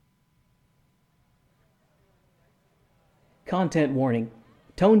Content warning.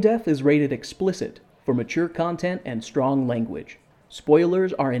 Tone Deaf is rated explicit for mature content and strong language.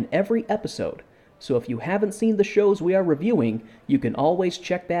 Spoilers are in every episode, so if you haven't seen the shows we are reviewing, you can always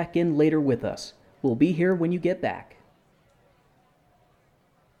check back in later with us. We'll be here when you get back.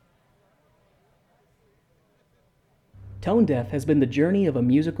 Tone Deaf has been the journey of a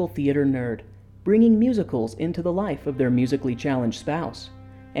musical theater nerd, bringing musicals into the life of their musically challenged spouse.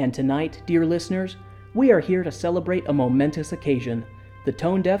 And tonight, dear listeners, we are here to celebrate a momentous occasion, the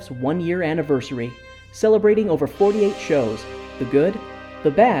Tone Deaf's 1-year anniversary, celebrating over 48 shows, the good,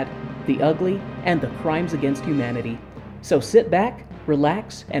 the bad, the ugly, and the crimes against humanity. So sit back,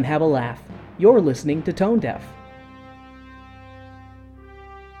 relax, and have a laugh. You're listening to Tone Deaf.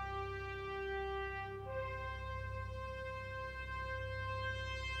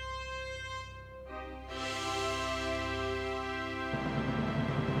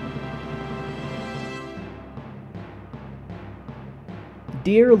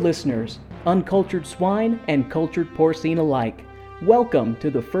 Dear listeners, uncultured swine and cultured porcine alike, welcome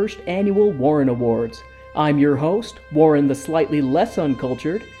to the first annual Warren Awards. I'm your host, Warren the slightly less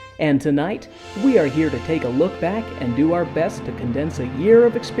uncultured, and tonight we are here to take a look back and do our best to condense a year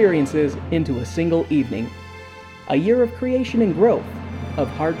of experiences into a single evening. A year of creation and growth, of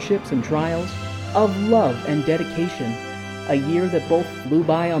hardships and trials, of love and dedication. A year that both flew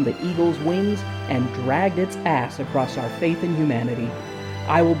by on the eagle's wings and dragged its ass across our faith in humanity.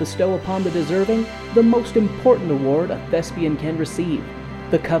 I will bestow upon the deserving the most important award a thespian can receive,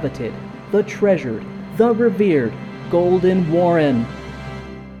 the coveted, the treasured, the revered Golden Warren.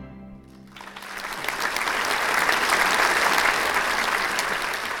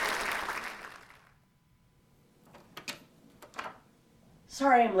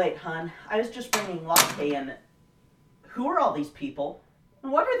 Sorry I'm late, hon. I was just bringing latte in. Who are all these people?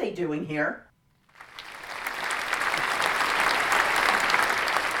 And what are they doing here?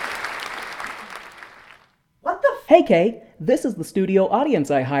 Hey Kay, this is the studio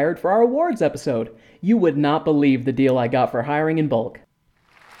audience I hired for our awards episode. You would not believe the deal I got for hiring in bulk.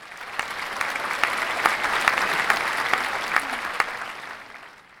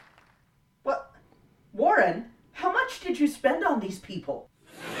 What? Warren, how much did you spend on these people?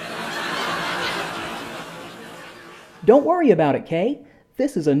 Don't worry about it, Kay.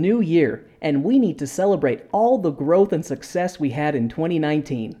 This is a new year, and we need to celebrate all the growth and success we had in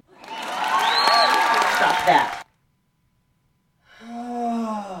 2019. Stop that.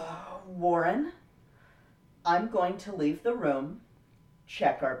 Warren, I'm going to leave the room,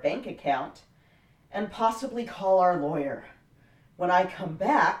 check our bank account, and possibly call our lawyer. When I come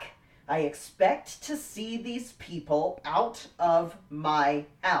back, I expect to see these people out of my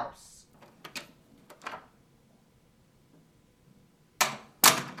house.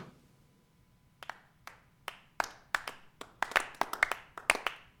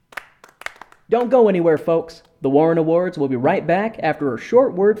 Don't go anywhere, folks. The Warren Awards will be right back after a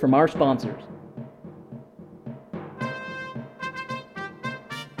short word from our sponsors.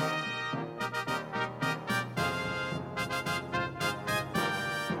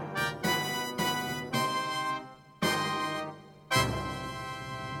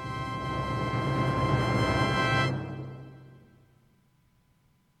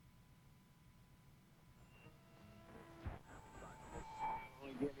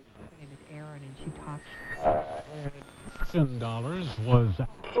 $7 was.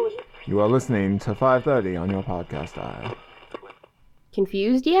 You are listening to 5:30 on your podcast dial.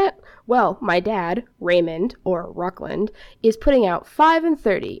 Confused yet? Well, my dad, Raymond, or Ruckland, is putting out 5 and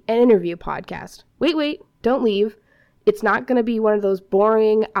 30, an interview podcast. Wait, don't leave. It's not going to be one of those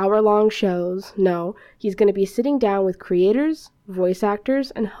boring, hour-long shows. No, he's going to be sitting down with creators, voice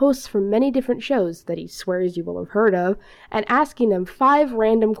actors, and hosts from many different shows that he swears you will have heard of, and asking them 5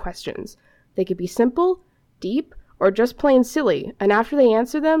 random questions. They could be simple, deep, or just plain silly, and after they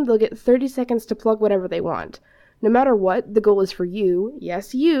answer them, they'll get 30 seconds to plug whatever they want. No matter what, the goal is for you,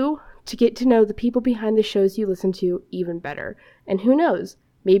 yes you, to get to know the people behind the shows you listen to even better. And who knows,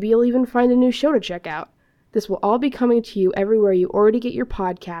 maybe you'll even find a new show to check out. This will all be coming to you everywhere you already get your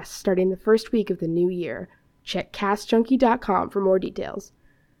podcasts starting the first week of the new year. Check castjunkie.com for more details.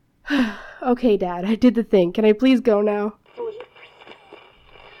 Okay, Dad, I did the thing. Can I please go now?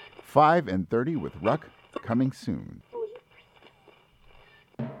 5 and 30 with Ruck, coming soon.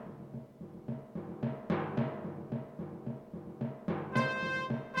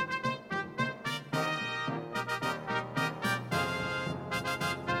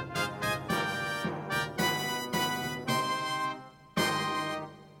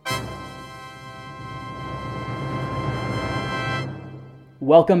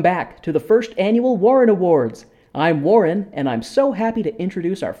 Welcome back to the first annual Warren Awards. I'm Warren, and I'm so happy to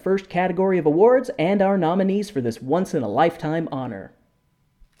introduce our first category of awards and our nominees for this once-in-a-lifetime honor.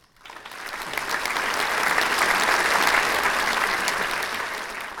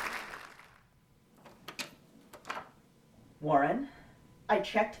 Warren, I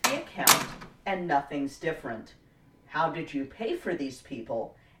checked the account and nothing's different. How did you pay for these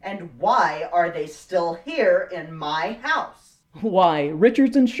people? And why are they still here in my house? Why,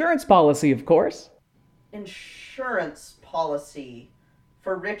 Richard's insurance policy, of course. Insurance policy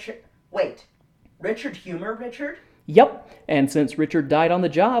for Richard... Wait, Richard Humor, Richard? Yep, and since Richard died on the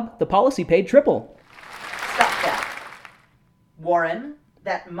job, the policy paid triple. Stop that. Warren,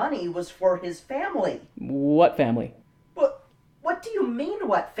 that money was for his family. What family? But what do you mean,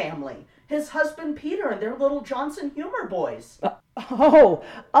 what family? His husband Peter and their little Johnson Humor boys.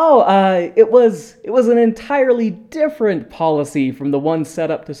 It was an entirely different policy from the one set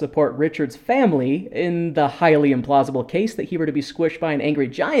up to support Richard's family in the highly implausible case that he were to be squished by an angry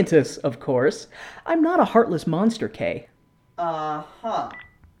giantess, of course. I'm not a heartless monster, Kay. Uh-huh.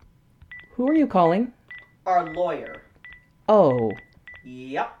 Who are you calling? Our lawyer. Oh,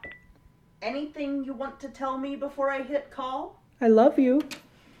 Yep. Anything you want to tell me before I hit call? I love you.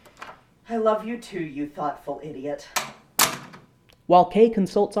 I love you too, you thoughtful idiot. While Kay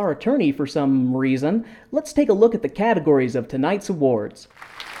consults our attorney for some reason, let's take a look at the categories of tonight's awards.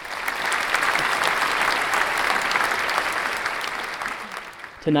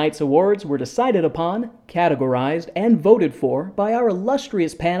 Tonight's awards were decided upon, categorized, and voted for by our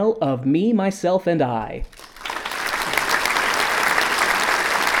illustrious panel of me, myself, and I.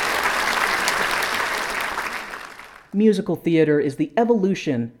 Musical theater is the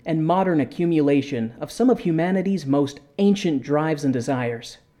evolution and modern accumulation of some of humanity's most ancient drives and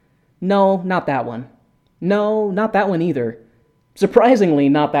desires. No, not that one. No, not that one either. Surprisingly,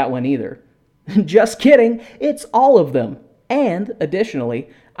 not that one either. Just kidding, it's all of them. And, additionally,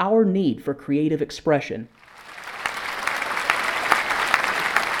 our need for creative expression.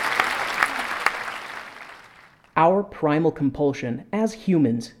 Our primal compulsion as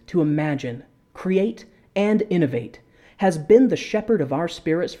humans to imagine, create, and innovate has been the shepherd of our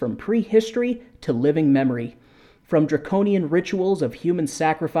spirits from prehistory to living memory, from draconian rituals of human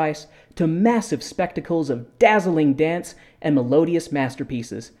sacrifice to massive spectacles of dazzling dance and melodious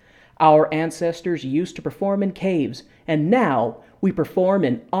masterpieces. Our ancestors used to perform in caves, and now we perform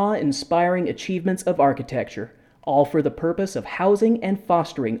in awe-inspiring achievements of architecture, all for the purpose of housing and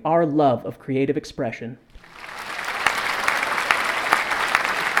fostering our love of creative expression.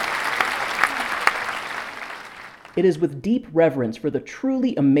 It is with deep reverence for the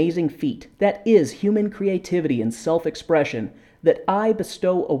truly amazing feat that is human creativity and self-expression that I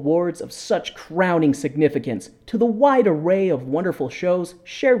bestow awards of such crowning significance to the wide array of wonderful shows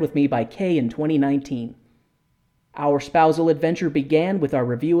shared with me by Kay in 2019. Our spousal adventure began with our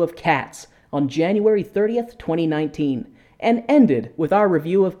review of Cats on January 30th, 2019, and ended with our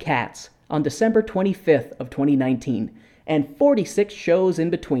review of Cats on December 25th of 2019, and 46 shows in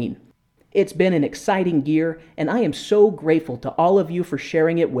between. It's been an exciting year, and I am so grateful to all of you for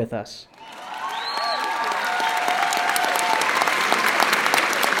sharing it with us.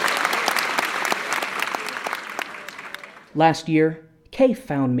 Last year, Kay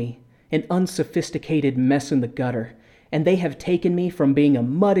found me, an unsophisticated mess in the gutter, and they have taken me from being a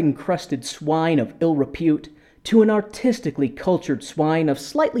mud-encrusted swine of ill repute to an artistically cultured swine of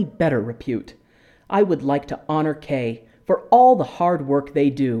slightly better repute. I would like to honor Kay for all the hard work they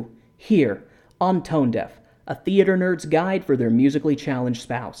do here on Tone Deaf, a theater nerd's guide for their musically challenged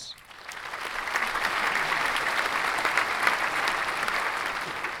spouse.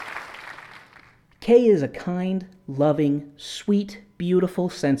 Kay is a kind, loving, sweet, beautiful,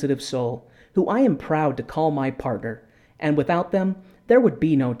 sensitive soul who I am proud to call my partner, and without them, there would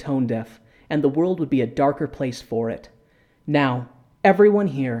be no Tone Deaf, and the world would be a darker place for it. Now, everyone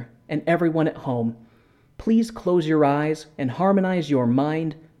here and everyone at home, please close your eyes and harmonize your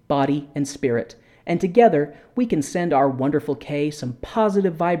mind, body, and spirit, and together we can send our wonderful Kay some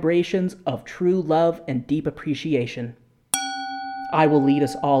positive vibrations of true love and deep appreciation. I will lead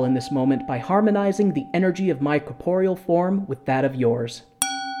us all in this moment by harmonizing the energy of my corporeal form with that of yours.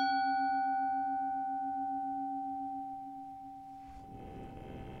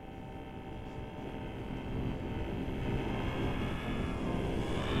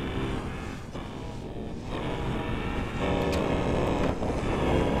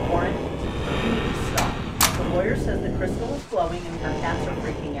 Warren, you need to stop. The lawyer says the crystal is glowing and her cats are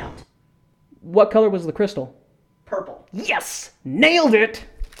freaking out. What color was the crystal? Purple. Yes! Nailed it!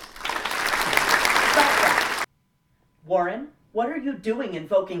 Stop that! Warren, what are you doing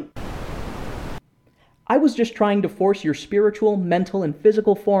invoking... I was just trying to force your spiritual, mental, and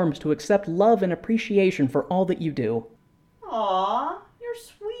physical forms to accept love and appreciation for all that you do. Aw, you're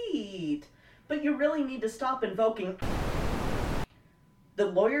sweet. But you really need to stop invoking... The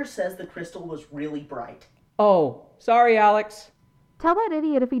lawyer says the crystal was really bright. Oh, sorry, Alex. Tell that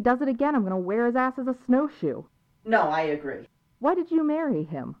idiot if he does it again, I'm going to wear his ass as a snowshoe. No, I agree. Why did you marry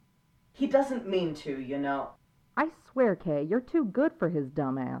him? He doesn't mean to, you know. I swear, Kay, you're too good for his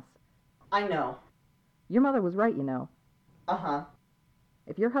dumb ass. I know. Your mother was right, you know. Uh-huh.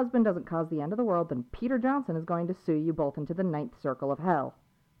 If your husband doesn't cause the end of the world, then Peter Johnson is going to sue you both into the 9th circle of hell.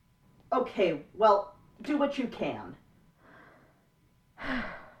 Okay, well, do what you can.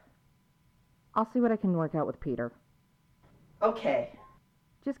 I'll see what I can work out with Peter. Okay.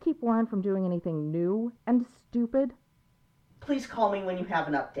 Just keep Warren from doing anything new and stupid. Please call me when you have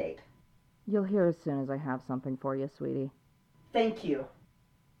an update. You'll hear as soon as I have something for you, sweetie. Thank you.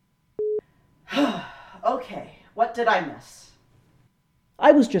 Okay, what did I miss?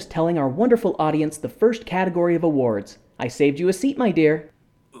 I was just telling our wonderful audience the first category of awards. I saved you a seat, my dear.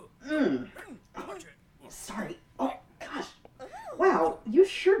 Sorry. Oh, gosh. Wow, you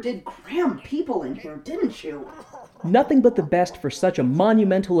sure did cram people in here, didn't you? Nothing but the best for such a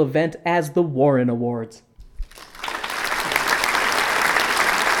monumental event as the Warren Awards.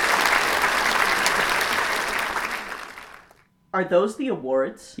 Are those the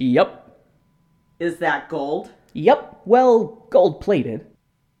awards? Yep. Is that gold? Yep. Well, gold-plated.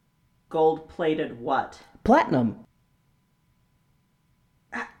 Gold-plated what? Platinum.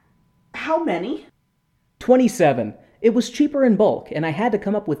 How many? 27. It was cheaper in bulk, and I had to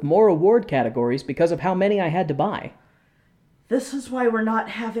come up with more award categories because of how many I had to buy. This is why we're not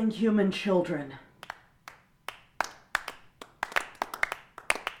having human children.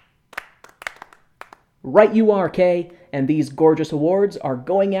 Right you are, Kay, and these gorgeous awards are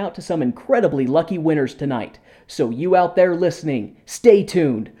going out to some incredibly lucky winners tonight. So you out there listening, stay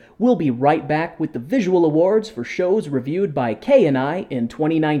tuned. We'll be right back with the visual awards for shows reviewed by Kay and I in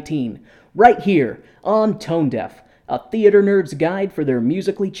 2019, right here on Tone Deaf, a theater nerd's guide for their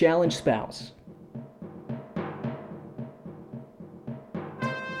musically challenged spouse.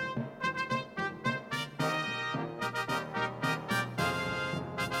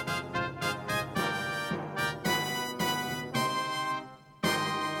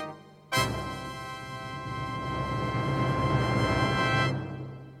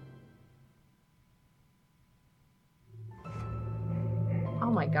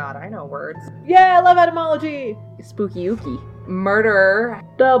 Oh my god, I know words. Yeah, I love etymology! Spooky ooky. Murder,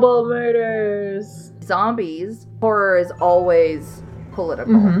 Double murders. zombies. Horror is always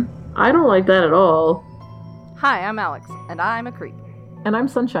political. I don't like that at all. Hi, I'm Alex, and I'm a creep. And I'm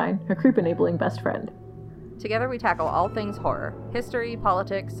Sunshine, her creep-enabling best friend. Together we tackle all things horror, history,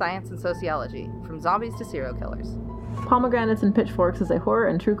 politics, science, and sociology, from zombies to serial killers. Pomegranates and Pitchforks is a horror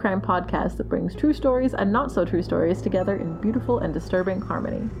and true crime podcast that brings true stories and not so true stories together in beautiful and disturbing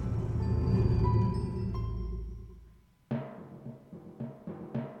harmony.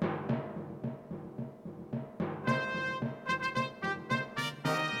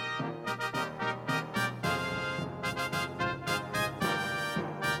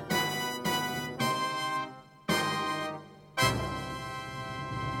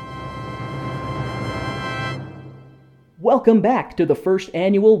 Welcome back to the first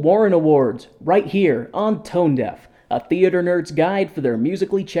annual Warren Awards, right here on Tone Deaf, a theater nerd's guide for their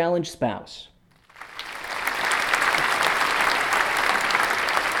musically challenged spouse.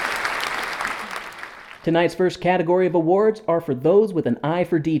 Tonight's first category of awards are for those with an eye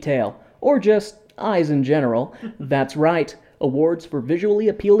for detail, or just eyes in general. That's right, awards for visually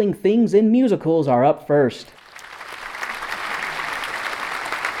appealing things in musicals are up first.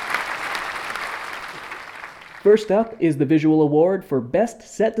 First up is the Visual Award for Best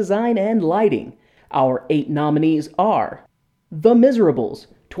Set Design and Lighting. Our 8 nominees are The Miserables,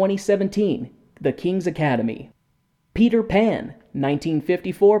 2017, The King's Academy; Peter Pan,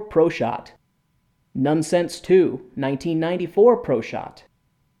 1954 Pro Shot; Nonsense 2, 1994 Pro Shot;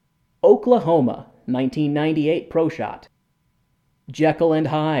 Oklahoma, 1998 Pro Shot; Jekyll and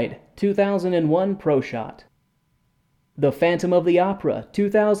Hyde, 2001 Pro Shot; The Phantom of the Opera,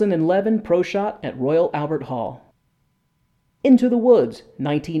 2011 Pro Shot at Royal Albert Hall; Into the Woods,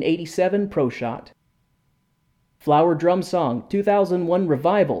 1987 Pro Shot; Flower Drum Song, 2001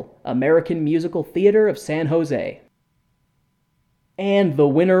 Revival, American Musical Theater of San Jose. And the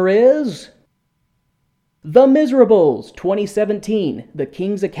winner is... The Miserables, 2017, The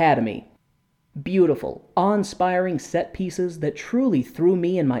King's Academy. Beautiful, awe-inspiring set pieces that truly threw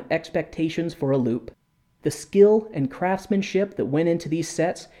me and my expectations for a loop. The skill and craftsmanship that went into these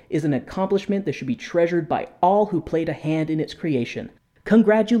sets is an accomplishment that should be treasured by all who played a hand in its creation.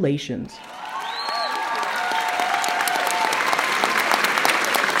 Congratulations!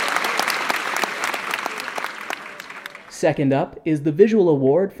 Second up is the Visual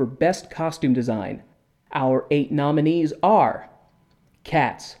Award for Best Costume Design. Our 8 nominees are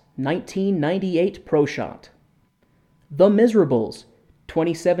Cats, 1998 Pro Shot; The Miserables,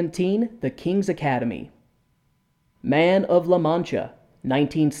 2017 The King's Academy; Man of La Mancha,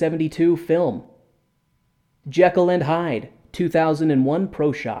 1972 film; Jekyll and Hyde, 2001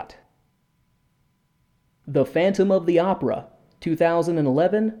 Pro Shot; The Phantom of the Opera,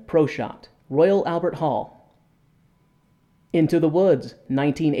 2011 Pro Shot, Royal Albert Hall; Into the Woods,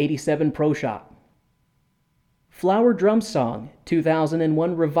 1987 Pro Shot; Flower Drum Song,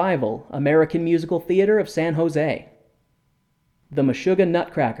 2001 Revival, American Musical Theater of San Jose; The Meshuggah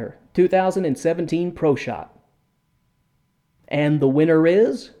Nutcracker, 2017 Pro Shot. And the winner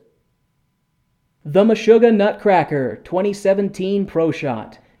is The Meshuggah Nutcracker, 2017 Pro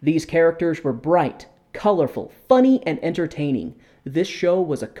Shot. These characters were bright, colorful, funny, and entertaining. This show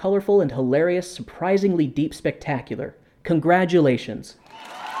was a colorful and hilarious, surprisingly deep spectacular. Congratulations.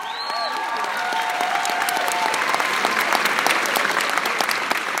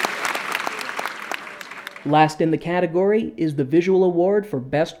 Last in the category is the Visual Award for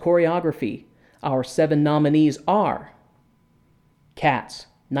Best Choreography. Our 7 nominees are Cats,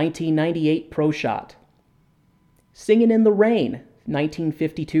 1998 Pro Shot; Singin' in the Rain,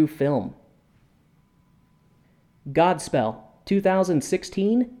 1952 film; Godspell,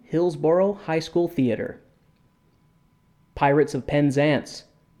 2016 Hillsborough High School Theater; Pirates of Penzance,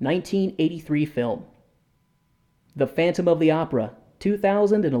 1983 film; The Phantom of the Opera,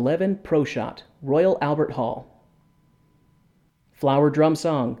 2011 Pro Shot, Royal Albert Hall; Flower Drum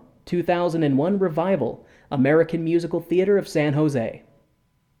Song, 2001 Revival, American Musical Theater of San Jose;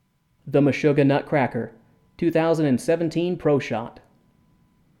 The Meshuggah Nutcracker, 2017 Pro Shot.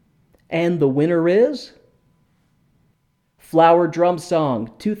 And the winner is Flower Drum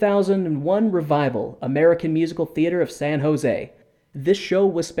Song, 2001 Revival, American Musical Theater of San Jose. This show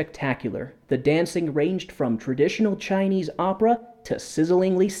was spectacular. The dancing ranged from traditional Chinese opera to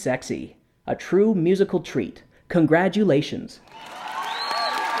sizzlingly sexy. A true musical treat. Congratulations.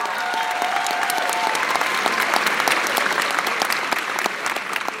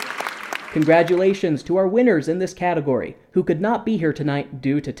 Congratulations to our winners in this category, who could not be here tonight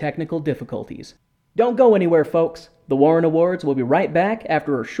due to technical difficulties. Don't go anywhere, folks. The Warren Awards will be right back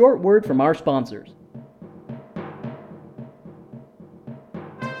after a short word from our sponsors.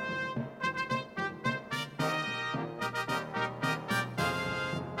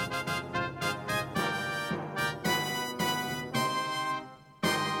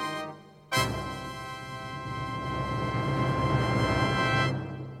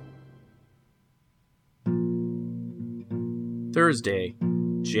 Thursday,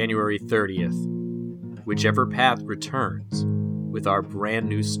 January 30th. Whichever path returns, with our brand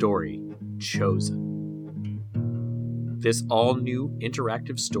new story, Chosen. This all-new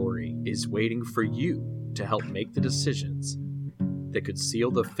interactive story is waiting for you to help make the decisions that could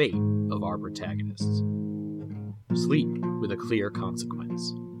seal the fate of our protagonists. Sleep with a clear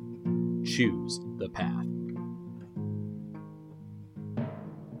consequence. Choose the path.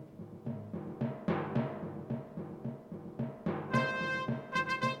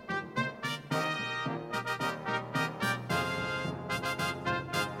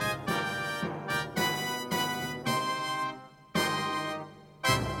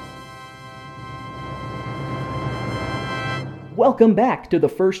 Welcome back to the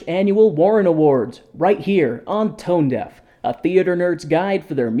first annual Warren Awards, right here on Tone Deaf, a theater nerd's guide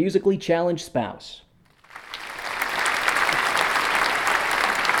for their musically challenged spouse.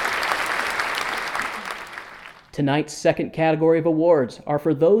 Tonight's second category of awards are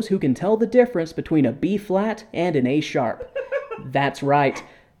for those who can tell the difference between a B flat and an A sharp. That's right,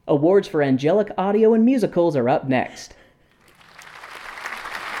 awards for angelic audio and musicals are up next.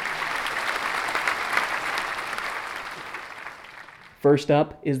 First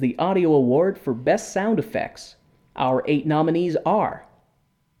up is the Audio Award for Best Sound Effects. Our 8 nominees are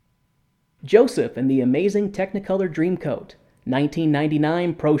Joseph and the Amazing Technicolor Dreamcoat,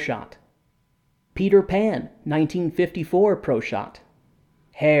 1999 Pro Shot; Peter Pan, 1954 Pro Shot;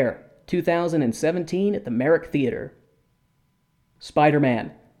 Hair, 2017 at the Merrick Theater;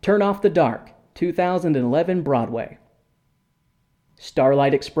 Spider-Man, Turn Off the Dark, 2011 Broadway;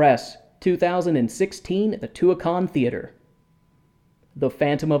 Starlight Express, 2016 at the Tuacahn Theater; The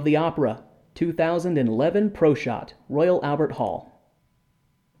Phantom of the Opera, 2011 Pro Shot, Royal Albert Hall;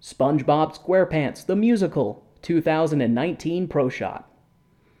 SpongeBob SquarePants the Musical, 2019 Pro Shot.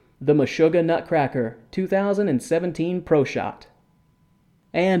 The Meshuggah Nutcracker, 2017 Pro Shot.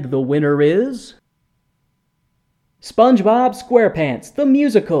 And the winner is... SpongeBob SquarePants the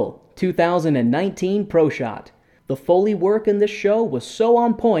Musical, 2019 Pro Shot. The Foley work in this show was so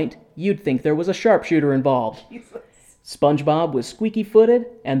on point, you'd think there was a sharpshooter involved. Jesus. SpongeBob was squeaky-footed,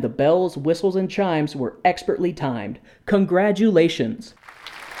 and the bells, whistles, and chimes were expertly timed. Congratulations!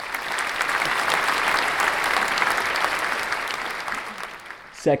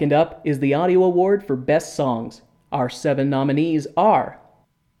 Second up is the Audio Award for Best Songs. Our 7 nominees are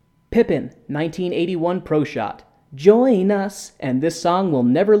Pippin, 1981 Pro Shot, Join Us, and This Song Will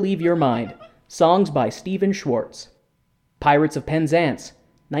Never Leave Your Mind, songs by Stephen Schwartz. Pirates of Penzance,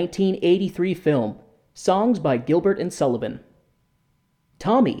 1983 film, songs by Gilbert and Sullivan.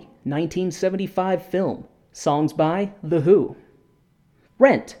 Tommy, 1975 film, songs by The Who.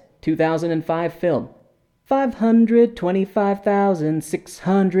 Rent, 2005 film,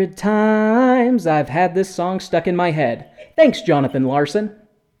 525,600 times I've had this song stuck in my head. Thanks, Jonathan Larson.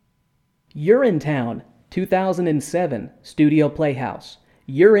 Urinetown, 2007, Studio Playhouse.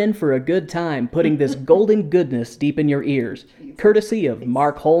 You're in for a good time putting this golden goodness deep in your ears, courtesy of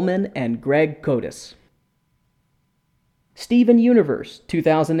Mark Holman and Greg Kotis. Steven Universe,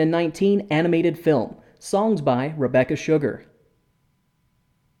 2019 animated film, songs by Rebecca Sugar.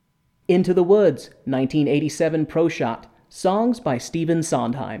 Into the Woods, 1987 Pro Shot, songs by Stephen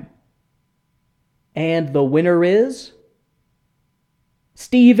Sondheim. And the winner is...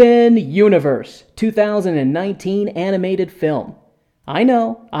 Steven Universe, 2019 animated film. I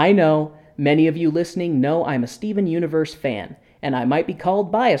know, many of you listening know I'm a Steven Universe fan, and I might be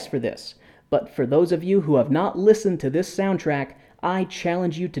called biased for this, but for those of you who have not listened to this soundtrack, I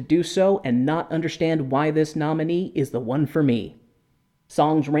challenge you to do so and not understand why this nominee is the one for me.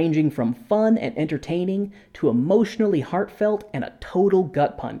 Songs ranging from fun and entertaining to emotionally heartfelt and a total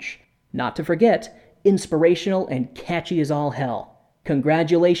gut punch. Not to forget, inspirational and catchy as all hell.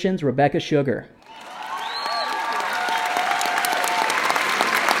 Congratulations, Rebecca Sugar.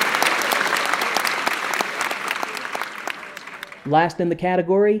 Last in the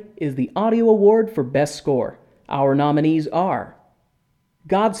category is the Audio Award for Best Score. Our nominees are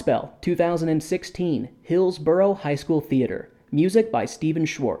Godspell, 2016, Hillsborough High School Theater. Music by Stephen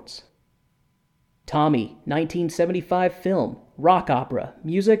Schwartz. Tommy, 1975 film, rock opera.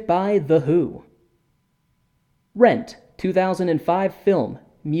 Music by The Who. Rent, 2005 film.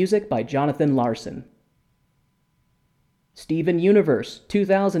 Music by Jonathan Larson. Steven Universe,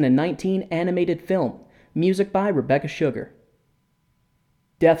 2019 animated film. Music by Rebecca Sugar.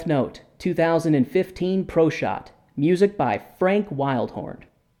 Death Note, 2015 Pro Shot. Music by Frank Wildhorn.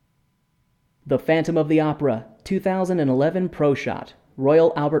 The Phantom of the Opera, 2011 Pro Shot,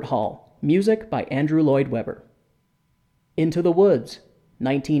 Royal Albert Hall. Music by Andrew Lloyd Webber. Into the Woods,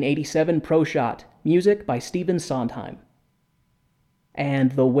 1987 Pro Shot. Music by Stephen Sondheim.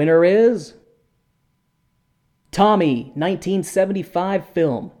 And the winner is... Tommy, 1975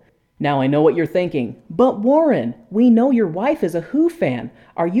 film. Now I know what you're thinking, but Warren, we know your wife is a Who fan.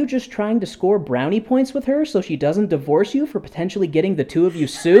 Are you just trying to score brownie points with her so she doesn't divorce you for potentially getting the two of you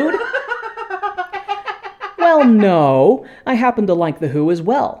sued? Well, no. I happen to like The Who as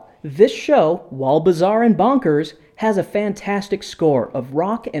well. This show, while bizarre and bonkers, has a fantastic score of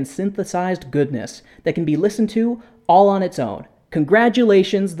rock and synthesized goodness that can be listened to all on its own.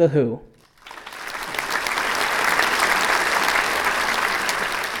 Congratulations, The Who.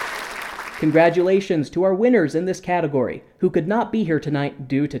 Congratulations to our winners in this category, who could not be here tonight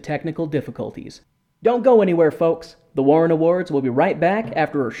due to technical difficulties. Don't go anywhere, folks. The Warren Awards will be right back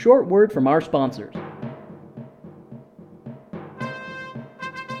after a short word from our sponsors.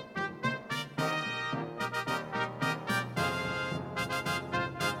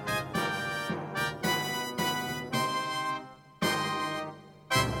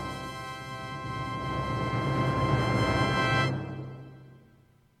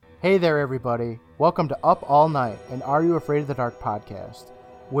 Hey there, everybody. Welcome to Up All Night, an Are You Afraid of the Dark podcast.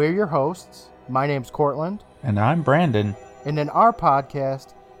 We're your hosts. My name's Cortland. And I'm Brandon. And in our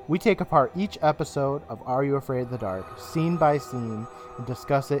podcast, we take apart each episode of Are You Afraid of the Dark, scene by scene, and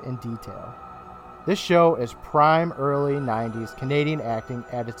discuss it in detail. This show is prime early 90s Canadian acting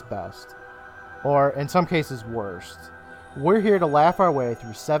at its best. Or, in some cases, worst. We're here to laugh our way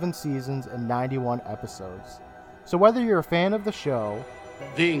through 7 seasons and 91 episodes. So whether you're a fan of the show...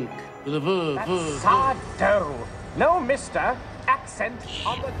 Dink with a verb. That's sourdough. No, mister. Accent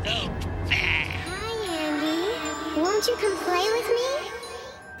on the dough. Hi, Andy. Won't you come play with me?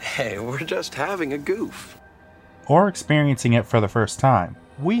 Hey, we're just having a goof. Or experiencing it for the first time.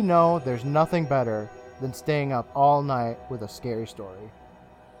 We know there's nothing better than staying up all night with a scary story.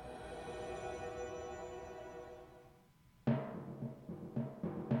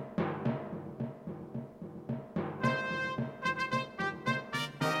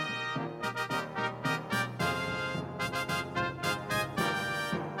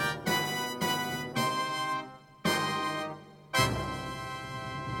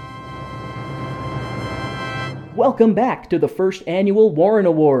 Welcome back to the first annual Warren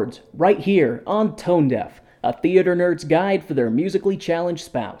Awards, right here on Tone Deaf, a theater nerd's guide for their musically challenged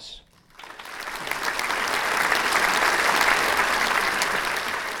spouse.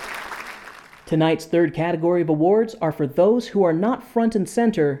 Tonight's third category of awards are for those who are not front and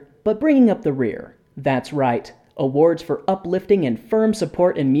center, but bringing up the rear. That's right, awards for uplifting and firm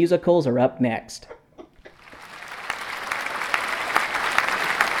support in musicals are up next.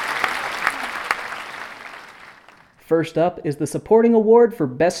 First up is the Supporting Award for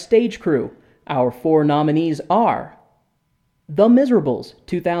Best Stage Crew. Our 4 nominees are The Miserables,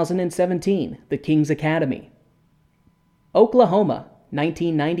 2017, The King's Academy; Oklahoma,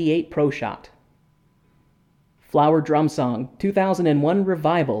 1998 Pro Shot; Flower Drum Song, 2001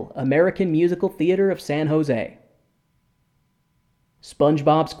 Revival, American Musical Theater of San Jose;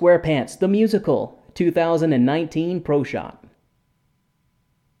 SpongeBob SquarePants, The Musical, 2019 Pro Shot.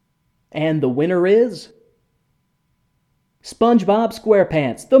 And the winner is SpongeBob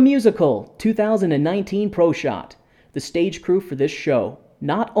SquarePants, The Musical, 2019 Pro Shot. The stage crew for this show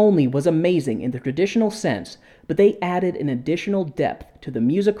not only was amazing in the traditional sense, but they added an additional depth to the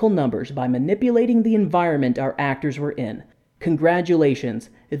musical numbers by manipulating the environment our actors were in.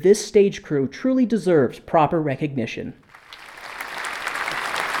 Congratulations, this stage crew truly deserves proper recognition.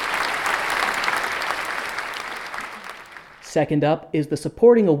 Second up is the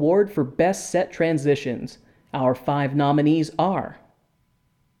Supporting Award for Best Set Transitions. Our 5 nominees are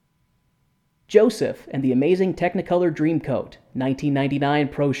Joseph and the Amazing Technicolor Dreamcoat, 1999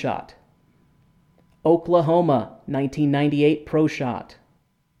 Pro Shot; Oklahoma, 1998 Pro Shot;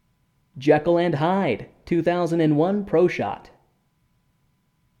 Jekyll and Hyde, 2001 Pro Shot;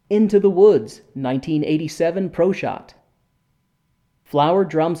 Into the Woods, 1987 Pro Shot; Flower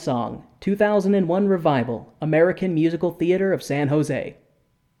Drum Song, 2001 Revival, American Musical Theater of San Jose.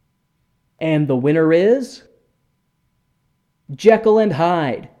 And the winner is Jekyll and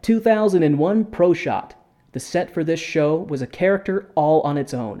Hyde, 2001 Pro Shot. The set for this show was a character all on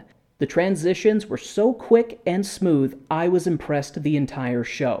its own. The transitions were so quick and smooth, I was impressed the entire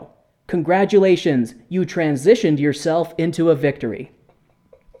show. Congratulations, you transitioned yourself into a victory.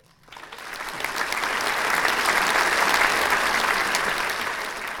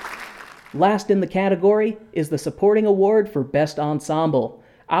 Last in the category is the Supporting Award for Best Ensemble.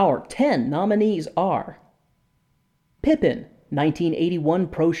 Our 10 nominees are Pippin, 1981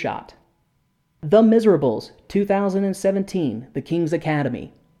 Pro Shot; The Miserables, 2017, The King's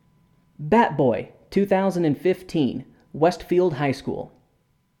Academy; Batboy, 2015, Westfield High School;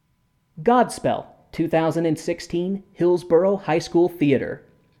 Godspell, 2016, Hillsborough High School Theater;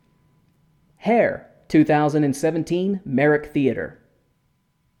 Hair, 2017, Merrick Theater;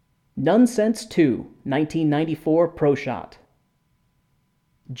 Nonsense 2, 1994 Pro Shot;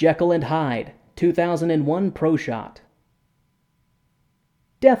 Jekyll and Hyde, 2001 Pro Shot;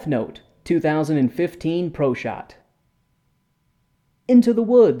 Death Note, 2015 Pro Shot; Into the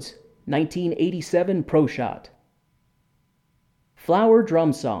Woods, 1987 Pro Shot; Flower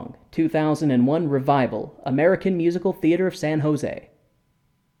Drum Song, 2001 Revival, American Musical Theater of San Jose.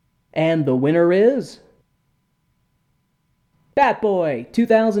 And the winner is Batboy,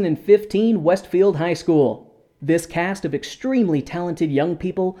 2015 Westfield High School. This cast of extremely talented young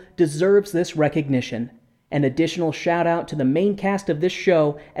people deserves this recognition. An additional shout out to the main cast of this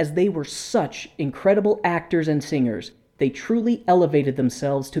show, as they were such incredible actors and singers. They truly elevated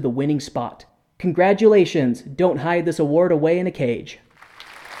themselves to the winning spot. Congratulations, don't hide this award away in a cage.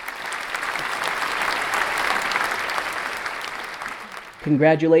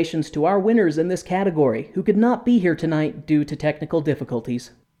 Congratulations to our winners in this category, who could not be here tonight due to technical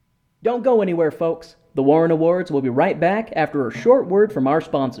difficulties. Don't go anywhere, folks. The Warren Awards will be right back after a short word from our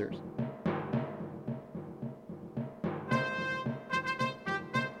sponsors.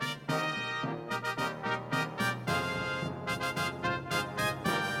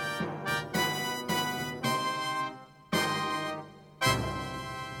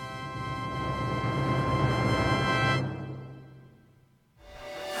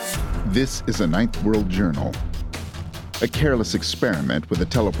 This is a Ninth World Journal. A careless experiment with a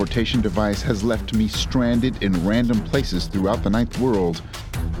teleportation device has left me stranded in random places throughout the Ninth World.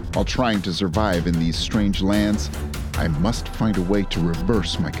 While trying to survive in these strange lands, I must find a way to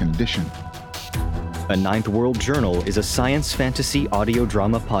reverse my condition. A Ninth World Journal is a science fantasy audio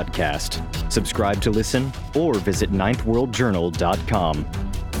drama podcast. Subscribe to listen or visit ninthworldjournal.com.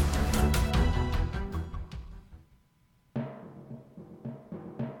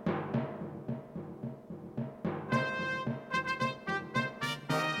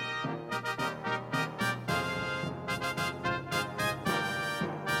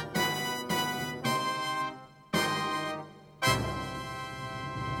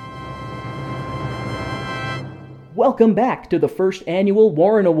 Welcome back to the first annual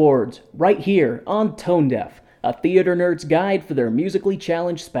Warren Awards, right here on Tone Deaf, a theater nerd's guide for their musically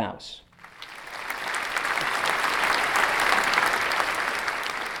challenged spouse.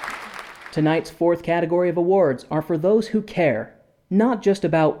 Tonight's fourth category of awards are for those who care, not just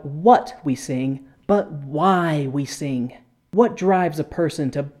about what we sing, but why we sing. What drives a person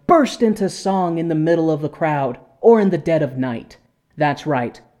to burst into song in the middle of the crowd or in the dead of night? That's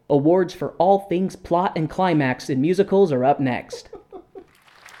right. Awards for all things plot and climax in musicals are up next.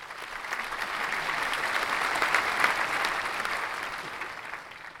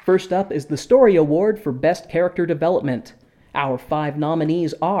 First up is the Story Award for Best Character Development. Our 5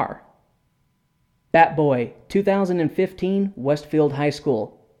 nominees are Bat-Boy, 2015, Westfield High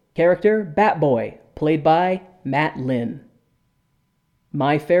School. Character, Bat-Boy, played by Matt Lin.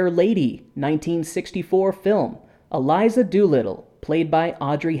 My Fair Lady, 1964 film. Eliza Doolittle, played by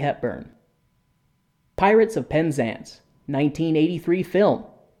Audrey Hepburn. Pirates of Penzance, 1983 film.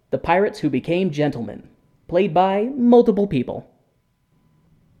 The Pirates Who Became Gentlemen, played by multiple people.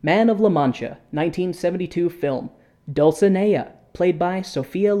 Man of La Mancha, 1972 film. Dulcinea, played by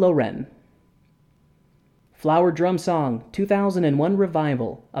Sophia Loren. Flower Drum Song, 2001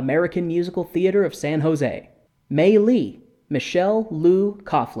 revival. American Musical Theater of San Jose. Mei Lee, Michelle Lou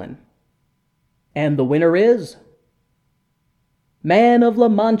Coughlin. And the winner is Man of La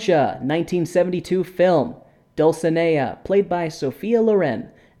Mancha, 1972 film. Dulcinea, played by Sophia Loren.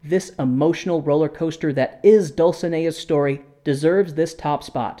 This emotional roller coaster that is Dulcinea's story deserves this top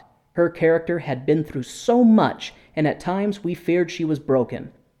spot. Her character had been through so much, and at times we feared she was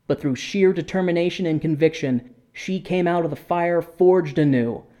broken. But through sheer determination and conviction, she came out of the fire forged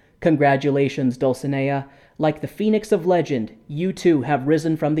anew. Congratulations, Dulcinea. Like the phoenix of legend, you too have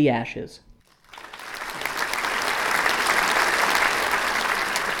risen from the ashes.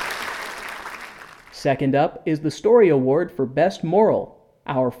 Second up is the Story Award for Best Moral.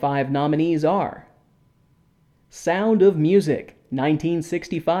 Our 5 nominees are Sound of Music,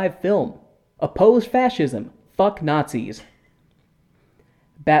 1965 film. Oppose fascism, fuck Nazis.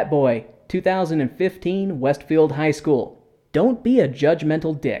 Bat-Boy, 2015, Westfield High School. Don't be a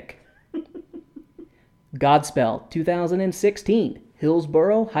judgmental dick. Godspell, 2016,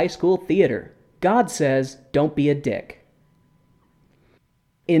 Hillsborough High School Theater. God says, don't be a dick.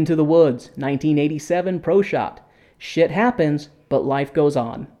 Into the Woods, 1987 Pro Shot. Shit happens, but life goes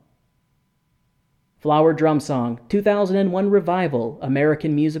on. Flower Drum Song, 2001 revival.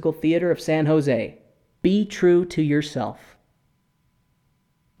 American Musical Theater of San Jose. Be true to yourself.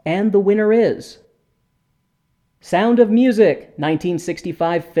 And the winner is Sound of Music,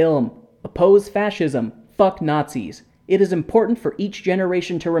 1965 film. Oppose fascism, fuck Nazis. It is important for each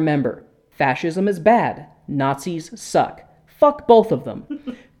generation to remember. Fascism is bad. Nazis suck. Fuck both of them.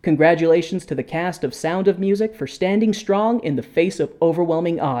 Congratulations to the cast of Sound of Music for standing strong in the face of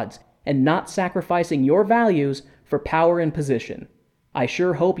overwhelming odds and not sacrificing your values for power and position. I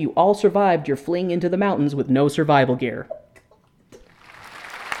sure hope you all survived your fling into the mountains with no survival gear.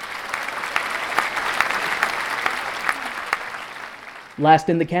 Last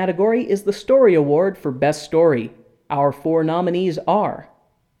in the category is the Story Award for Best Story. Our 4 nominees are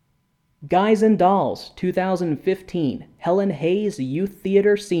Guys and Dolls, 2015, Helen Hayes Youth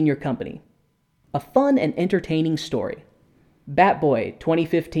Theater Senior Company. A fun and entertaining story. Bat-Boy,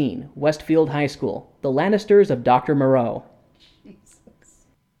 2015, Westfield High School, The Lannisters of Dr. Moreau. Jesus.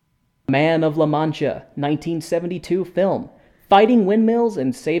 Man of La Mancha, 1972 film, Fighting Windmills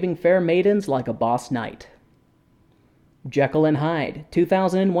and Saving Fair Maidens Like a Boss Knight. Jekyll and Hyde,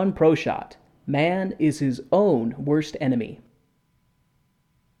 2001 Pro Shot, Man is his own worst enemy.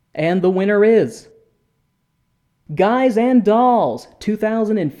 And the winner is Guys and Dolls,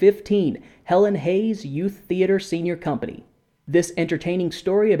 2015, Helen Hayes Youth Theater Senior Company. This entertaining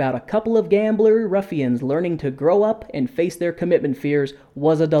story about a couple of gambler ruffians learning to grow up and face their commitment fears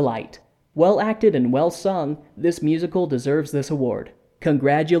was a delight. Well acted and well sung, this musical deserves this award.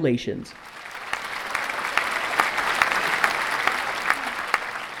 Congratulations.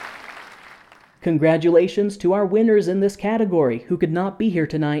 Congratulations to our winners in this category who could not be here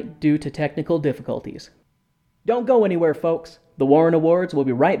tonight due to technical difficulties. Don't go anywhere, folks. The Warren Awards will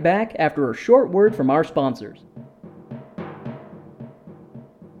be right back after a short word from our sponsors.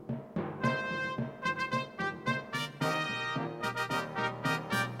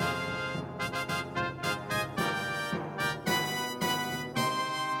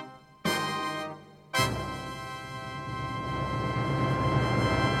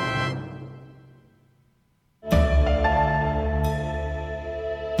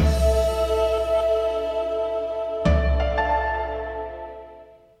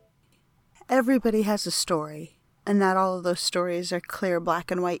 Everybody has a story, and not all of those stories are clear black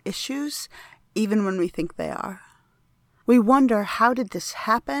and white issues, even when we think they are. We wonder, how did this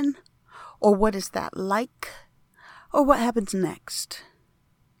happen? Or what is that like? Or what happens next?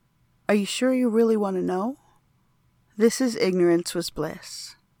 Are you sure you really want to know? This is Ignorance Was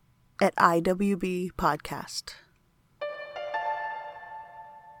Bliss at IWB Podcast.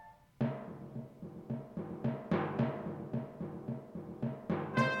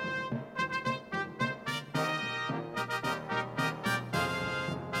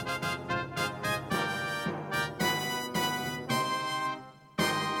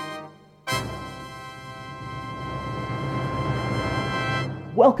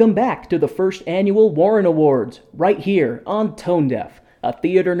 Welcome back to the first annual Warren Awards, right here on Tone Deaf, a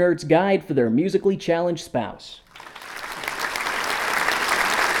theater nerd's guide for their musically challenged spouse.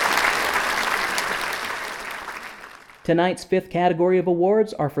 Tonight's fifth category of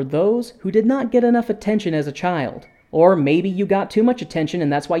awards are for those who did not get enough attention as a child. Or maybe you got too much attention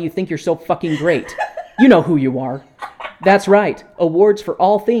and that's why you think you're so fucking great. You know who you are. That's right, awards for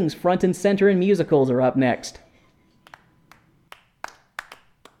all things front and center in musicals are up next.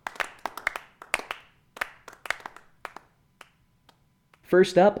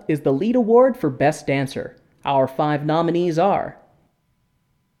 First up is the lead award for Best Dancer. Our 5 nominees are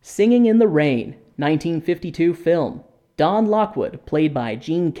Singing in the Rain, 1952 film, Don Lockwood, played by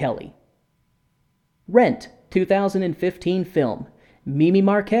Gene Kelly. Rent, 2015 film, Mimi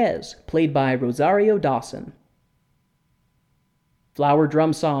Marquez, played by Rosario Dawson. Flower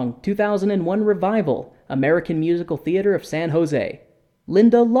Drum Song, 2001 revival, American Musical Theater of San Jose,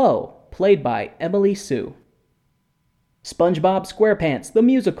 Linda Lowe, played by Emily Sue. SpongeBob SquarePants, the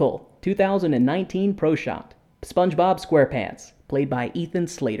musical, 2019 Pro Shot, SpongeBob SquarePants, played by Ethan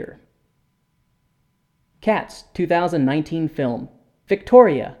Slater. Cats, 2019 film,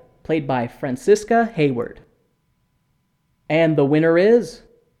 Victoria, played by Francisca Hayward. And the winner is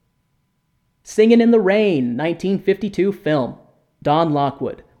Singin' in the Rain, 1952 film, Don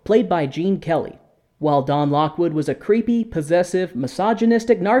Lockwood, played by Gene Kelly. While Don Lockwood was a creepy, possessive,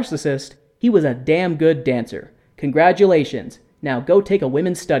 misogynistic narcissist, he was a damn good dancer. Congratulations. Now go take a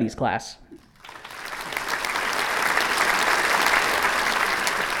women's studies class.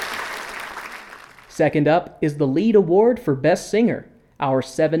 Second up is the lead award for Best Singer. Our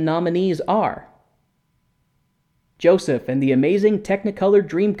 7 nominees are Joseph and the Amazing Technicolor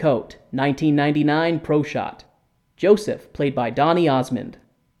Dreamcoat, 1999 Pro Shot. Joseph, played by Donny Osmond.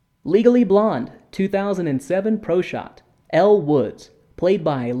 Legally Blonde, 2007 Pro Shot. Elle Woods, played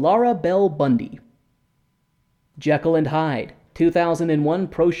by Laura Bell Bundy. Jekyll and Hyde, 2001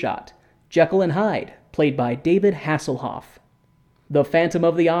 Pro Shot. Jekyll and Hyde, played by David Hasselhoff. The Phantom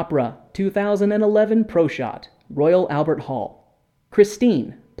of the Opera, 2011 Pro Shot. Royal Albert Hall.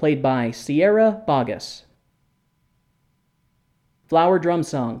 Christine, played by Sierra Boggess. Flower Drum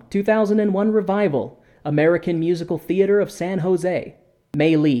Song, 2001 revival, American Musical Theater of San Jose.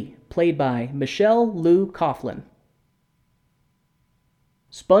 Mei Lee, played by Michelle Lou Coughlin.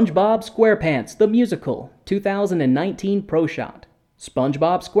 SpongeBob SquarePants, the musical, 2019 Pro Shot.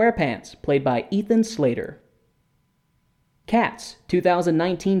 SpongeBob SquarePants, played by Ethan Slater. Cats,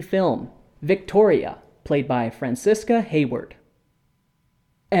 2019 film, Victoria, played by Francisca Hayward.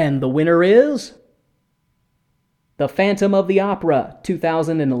 And the winner is The Phantom of the Opera,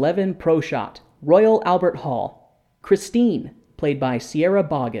 2011 Pro Shot, Royal Albert Hall. Christine, played by Sierra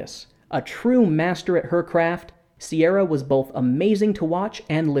Boggess. A true master at her craft, Sierra was both amazing to watch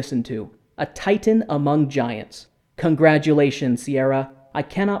and listen to. A titan among giants. Congratulations, Sierra. I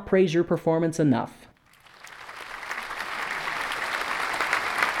cannot praise your performance enough.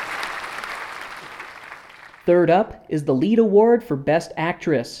 Third up is the lead award for Best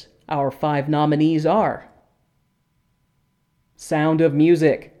Actress. Our 5 nominees are Sound of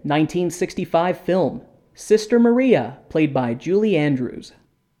Music, 1965 film, Sister Maria, played by Julie Andrews.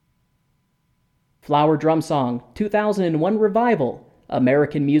 Flower Drum Song, 2001 revival,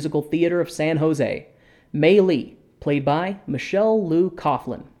 American Musical Theater of San Jose. Mei Lee, played by Michelle Lou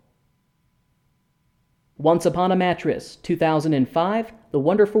Coughlin. Once Upon a Mattress, 2005, The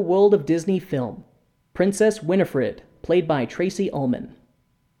Wonderful World of Disney film. Princess Winifred, played by Tracy Ullman.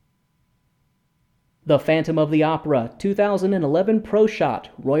 The Phantom of the Opera 2011 Pro Shot,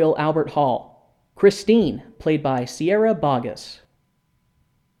 Royal Albert Hall. Christine, played by Sierra Boggess.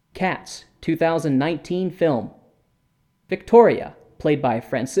 Cats 2019 film. Victoria, played by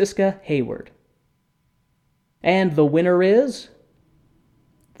Francisca Hayward. And the winner is...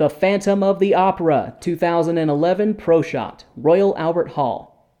 The Phantom of the Opera 2011 Pro Shot, Royal Albert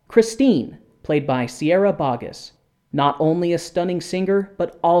Hall. Christine, played by Sierra Boggess. Not only a stunning singer,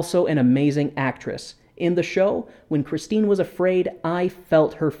 but also an amazing actress. In the show, when Christine was afraid, I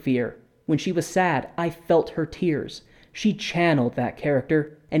felt her fear. When she was sad, I felt her tears. She channeled that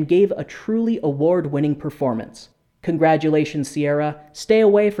character and gave a truly award-winning performance. Congratulations, Sierra. Stay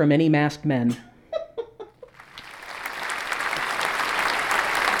away from any masked men.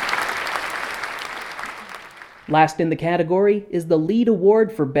 Last in the category is the lead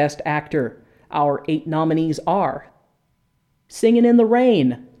award for Best Actor. Our 8 nominees are Singin' in the Rain,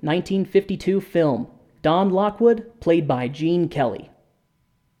 1952 film. Don Lockwood, played by Gene Kelly.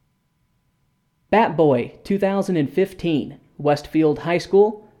 Batboy, 2015. Westfield High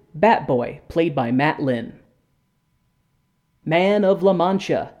School. Batboy, played by Matt Lynn. Man of La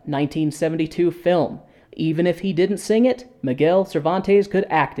Mancha, 1972 film. Even if he didn't sing it, Miguel Cervantes could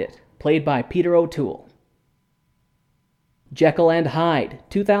act it, played by Peter O'Toole. Jekyll and Hyde,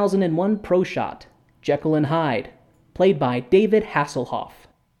 2001 Pro Shot. Jekyll and Hyde, played by David Hasselhoff.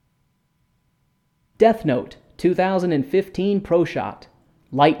 Death Note, 2015 Pro Shot.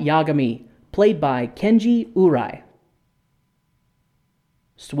 Light Yagami, played by Kenji Urai.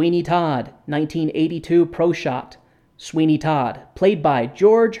 Sweeney Todd, 1982 Pro Shot. Sweeney Todd, played by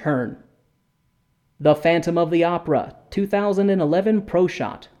George Hearn. The Phantom of the Opera, 2011 Pro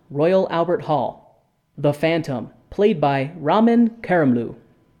Shot. Royal Albert Hall. The Phantom, played by Ramin Karimloo.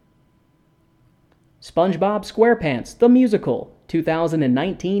 SpongeBob SquarePants, the Musical,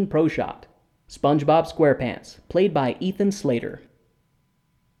 2019 Pro Shot. SpongeBob SquarePants, played by Ethan Slater.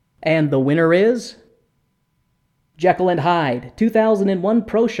 And the winner is... Jekyll and Hyde, 2001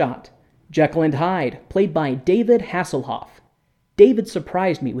 Pro Shot. Jekyll and Hyde, played by David Hasselhoff. David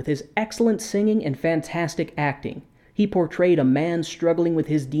surprised me with his excellent singing and fantastic acting. He portrayed a man struggling with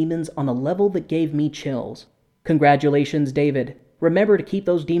his demons on a level that gave me chills. Congratulations, David. Remember to keep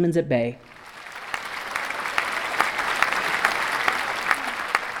those demons at bay.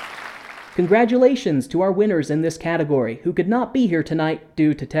 Congratulations to our winners in this category who could not be here tonight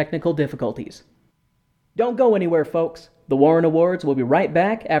due to technical difficulties. Don't go anywhere, folks. The Warren Awards will be right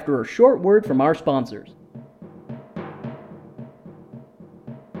back after a short word from our sponsors.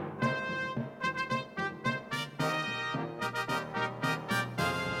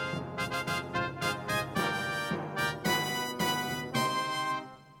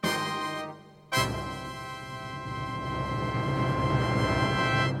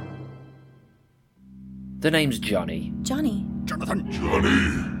 The name's Johnny. Johnny. Jonathan.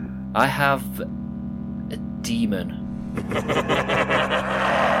 Johnny. I have a demon.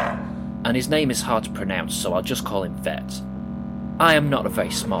 And his name is hard to pronounce, so I'll just call him Vet. I am not a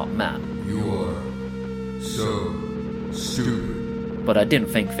very smart man. You're so stupid. But I didn't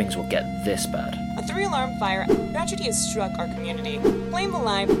think things would get this bad. A 3-alarm fire tragedy has struck our community. Blame the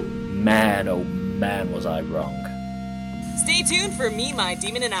line. Man, oh man, was I wrong. Stay tuned for Me, My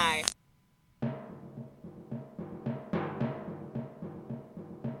Demon, and I.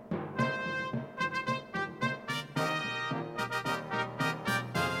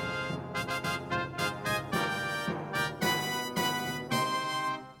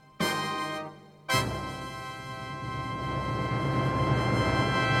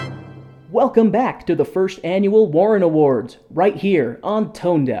 Welcome back to the first annual Warren Awards, right here on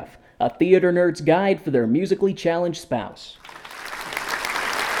Tone Deaf, a theater nerd's guide for their musically challenged spouse.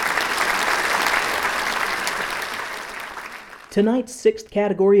 Tonight's 6th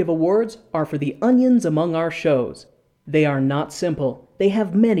category of awards are for the onions among our shows. They are not simple. They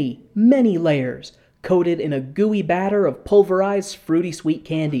have many, many layers, coated in a gooey batter of pulverized fruity sweet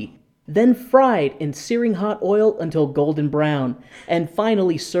candy, then fried in searing hot oil until golden brown, and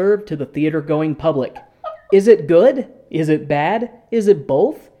finally served to the theater-going public. Is it good? Is it bad? Is it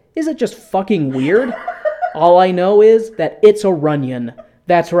both? Is it just fucking weird? All I know is that it's a Runyon.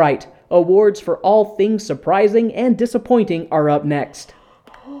 That's right, awards for all things surprising and disappointing are up next.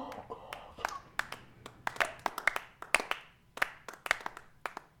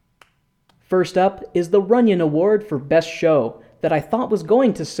 First up is the Runyon Award for Best Show, that I thought was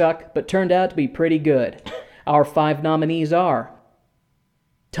going to suck, but turned out to be pretty good. Our 5 nominees are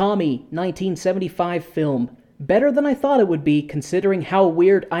Tommy, 1975 film. Better than I thought it would be, considering how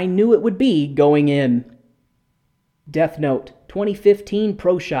weird I knew it would be going in. Death Note 2015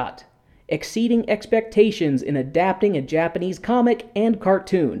 Pro Shot. Exceeding expectations in adapting a Japanese comic and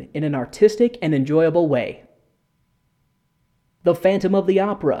cartoon in an artistic and enjoyable way. The Phantom of the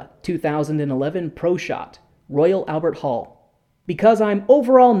Opera 2011 Pro Shot. Royal Albert Hall. Because I'm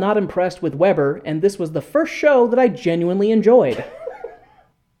overall not impressed with Weber, and this was the first show that I genuinely enjoyed.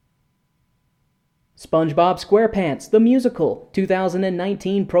 SpongeBob SquarePants The Musical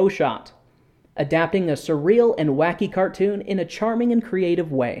 2019 Pro Shot. Adapting a surreal and wacky cartoon in a charming and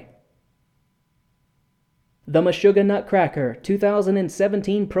creative way. The Meshuggah Nutcracker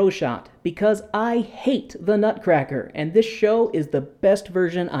 2017 Pro Shot, because I hate the Nutcracker, and this show is the best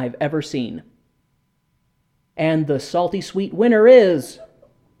version I've ever seen. And the salty sweet winner is...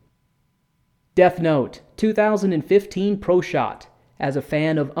 Death Note 2015 Pro Shot. As a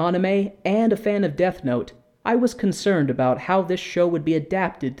fan of anime and a fan of Death Note, I was concerned about how this show would be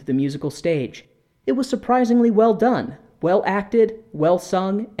adapted to the musical stage. It was surprisingly well done, well acted, well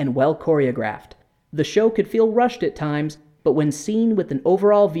sung, and well choreographed. The show could feel rushed at times, but when seen with an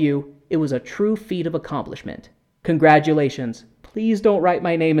overall view, it was a true feat of accomplishment. Congratulations. Please don't write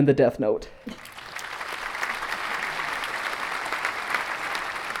my name in the Death Note.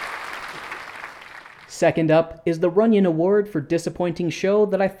 Second up is the Runyon Award for Disappointing Show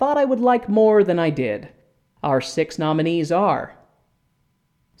that I thought I would like more than I did. Our 6 nominees are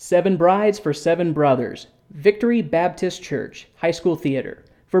Seven Brides for Seven Brothers, Victory Baptist Church, High School Theater,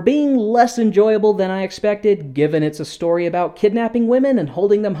 for being less enjoyable than I expected, given it's a story about kidnapping women and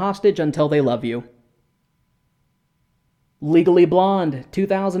holding them hostage until they love you. Legally Blonde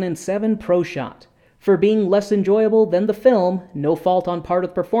 2007 Pro Shot, for being less enjoyable than the film, no fault on part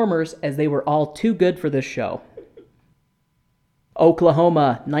of the performers as they were all too good for this show.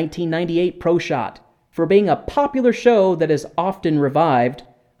 Oklahoma 1998 Pro Shot, for being a popular show that is often revived.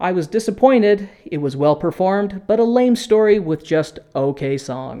 I was disappointed. It was well performed, but a lame story with just okay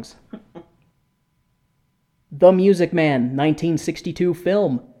songs. The Music Man 1962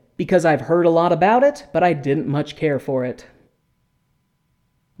 film, because I've heard a lot about it, but I didn't much care for it.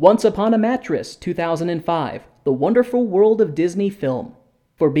 Once Upon a Mattress 2005, The Wonderful World of Disney film,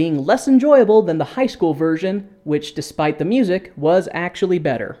 for being less enjoyable than the high school version, which, despite the music, was actually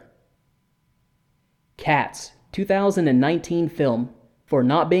better. Cats 2019 film, for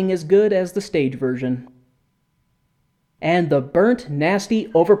not being as good as the stage version. And the burnt, nasty,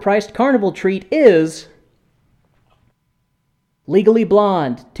 overpriced carnival treat is... Legally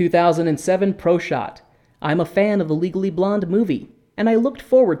Blonde 2007 Pro Shot. I'm a fan of the Legally Blonde movie, and I looked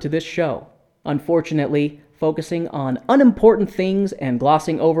forward to this show. Unfortunately, focusing on unimportant things and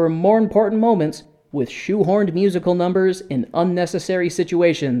glossing over more important moments with shoehorned musical numbers in unnecessary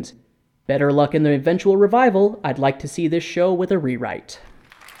situations. Better luck in the eventual revival. I'd like to see this show with a rewrite.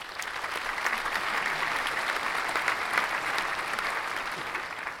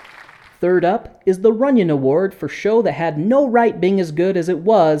 Third up is the Runyon Award for show that had no right being as good as it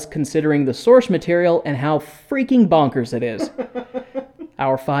was, considering the source material and how freaking bonkers it is.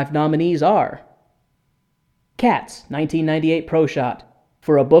 Our 5 nominees are Cats 1998 Pro Shot.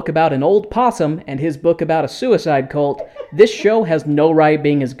 For a book about an old possum and his book about a suicide cult, this show has no right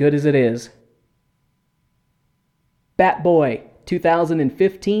being as good as it is. Bat Boy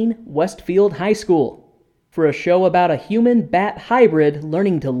 2015 Westfield High School. For a show about a human-bat hybrid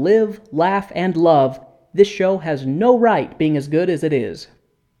learning to live, laugh, and love, this show has no right being as good as it is.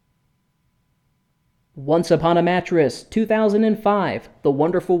 Once Upon a Mattress 2005 The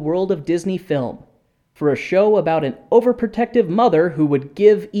Wonderful World of Disney film. For a show about an overprotective mother who would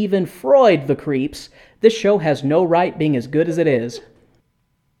give even Freud the creeps, this show has no right being as good as it is.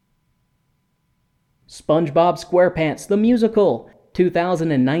 SpongeBob SquarePants The Musical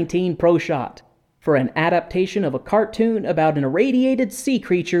 2019 Pro Shot. For an adaptation of a cartoon about an irradiated sea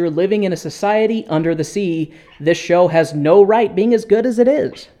creature living in a society under the sea, this show has no right being as good as it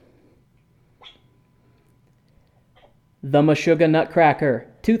is. The Meshuggah Nutcracker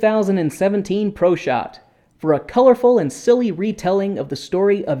 2017 Pro Shot. For a colorful and silly retelling of the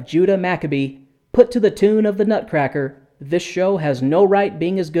story of Judah Maccabee, put to the tune of the Nutcracker, this show has no right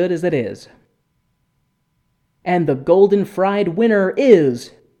being as good as it is. And the Golden Fried winner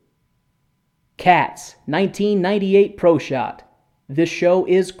is... Cats 1998 Pro Shot. This show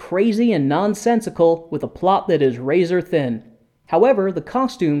is crazy and nonsensical with a plot that is razor thin. However, the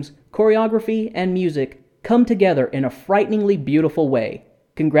costumes, choreography, and music come together in a frighteningly beautiful way.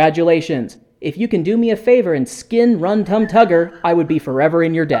 Congratulations! If you can do me a favor and skin Run Tum Tugger, I would be forever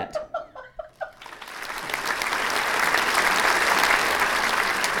in your debt.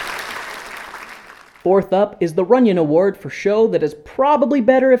 Fourth up is the Runyon Award for show that is probably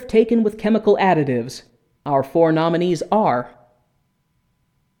better if taken with chemical additives. Our 4 nominees are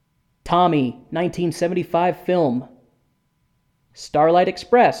Tommy, 1975 film. Starlight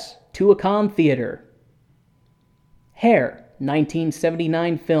Express, Tuacahn Theater. Hair,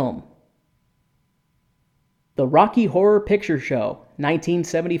 1979 film. The Rocky Horror Picture Show,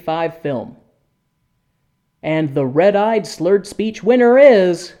 1975 film. And the red-eyed slurred speech winner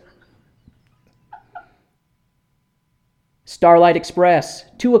is Starlight Express,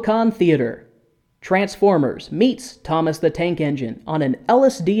 Tuacahn Theater. Transformers meets Thomas the Tank Engine on an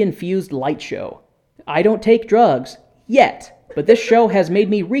LSD-infused light show. I don't take drugs, yet, but this show has made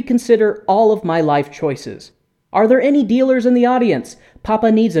me reconsider all of my life choices. Are there any dealers in the audience? Papa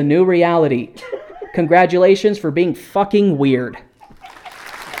needs a new reality. Congratulations for being fucking weird.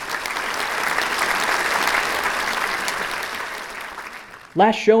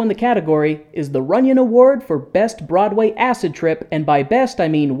 Last show in the category is the Runyon Award for Best Broadway Acid Trip, and by best I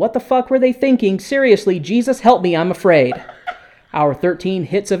mean what the fuck were they thinking? Seriously, Jesus help me, I'm afraid. Our 13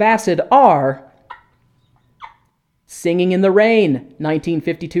 hits of acid are Singing in the Rain,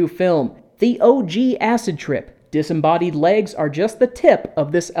 1952 film, the OG acid trip. Disembodied legs are just the tip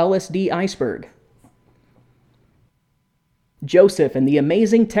of this LSD iceberg. Joseph and the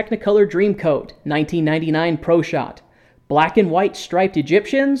Amazing Technicolor Dreamcoat, 1999 Pro Shot. Black and white striped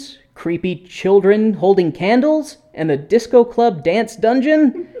Egyptians, creepy children holding candles, and the disco club dance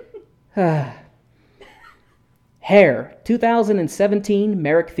dungeon? Hair, 2017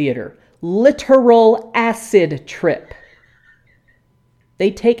 Merrick Theater. Literal acid trip.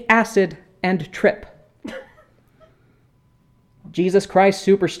 They take acid and trip. Jesus Christ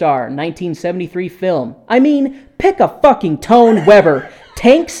Superstar, 1973 film. I mean, pick a fucking tone, Weber.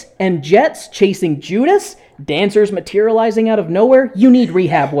 Tanks and jets chasing Judas? Dancers materializing out of nowhere? You need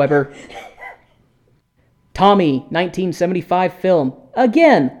rehab, Weber. Tommy, 1975 film.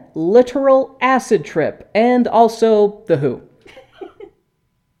 Again, literal acid trip. And also The Who.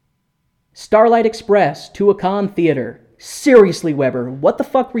 Starlight Express, Tuacahn Theater. Seriously, Weber, what the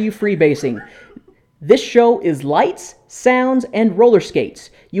fuck were you freebasing? This show is lights, sounds, and roller skates.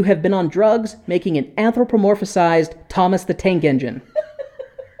 You have been on drugs, making an anthropomorphized Thomas the Tank Engine.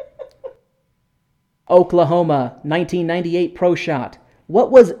 Oklahoma, 1998 Pro Shot.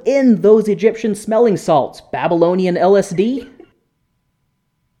 What was in those Egyptian smelling salts? Babylonian LSD?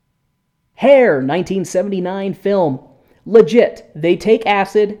 Hair, 1979 film. Legit, they take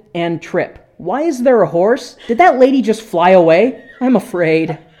acid and trip. Why is there a horse? Did that lady just fly away? I'm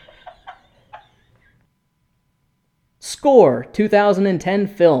afraid. Score, 2010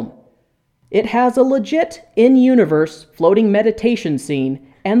 film. It has a legit, in-universe, floating meditation scene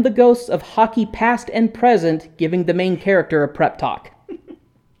and the ghosts of hockey past and present giving the main character a prep talk.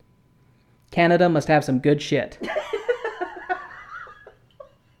 Canada must have some good shit.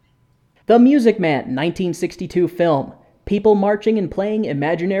 The Music Man, 1962 film. People marching and playing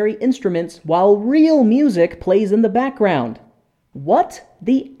imaginary instruments while real music plays in the background. What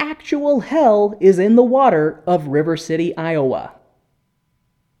the actual hell is in the water of River City, Iowa?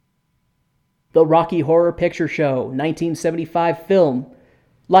 The Rocky Horror Picture Show, 1975 film.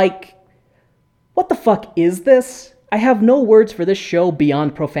 Like, what the fuck is this? I have no words for this show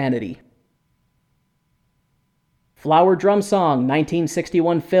beyond profanity. Flower Drum Song,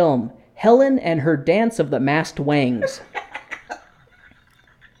 1961 film. Helen and her Dance of the Masked Wangs.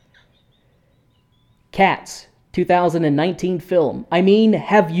 Cats, 2019 film. I mean,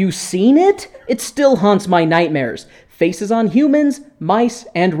 have you seen it? It still haunts my nightmares. Faces on humans, mice,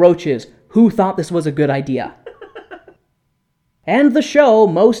 and roaches. Who thought this was a good idea? And the show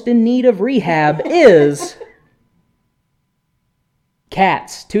most in need of rehab is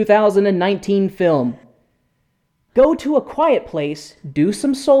Cats, 2019 film. Go to a quiet place, do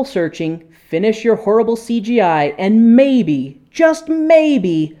some soul searching, finish your horrible CGI, and maybe, just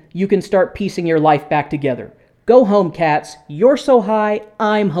maybe, you can start piecing your life back together. Go home, cats. You're so high,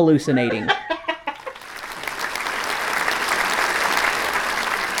 I'm hallucinating.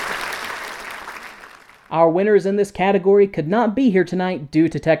 Our winners in this category could not be here tonight due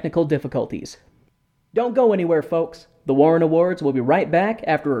to technical difficulties. Don't go anywhere, folks. The Warren Awards will be right back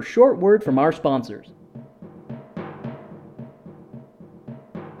after a short word from our sponsors.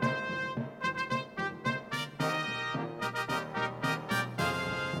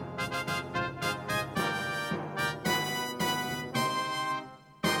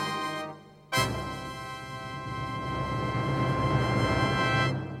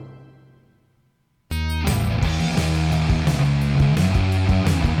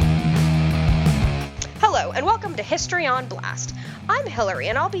 welcome to History on Blast. I'm Hillary,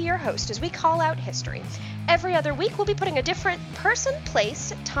 and I'll be your host as we call out history. Every other week, we'll be putting a different person,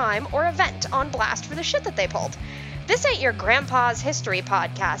 place, time, or event on blast for the shit that they pulled. This ain't your grandpa's history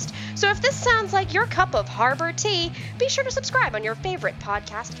podcast, so if this sounds like your cup of harbor tea, be sure to subscribe on your favorite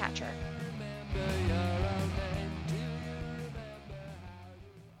podcast catcher.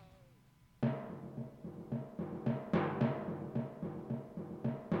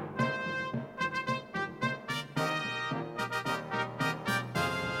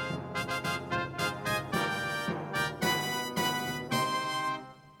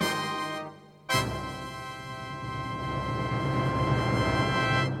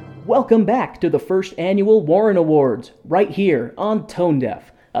 Welcome back to the first annual Warren Awards, right here on Tone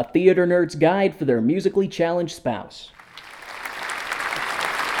Deaf, a theater nerd's guide for their musically challenged spouse.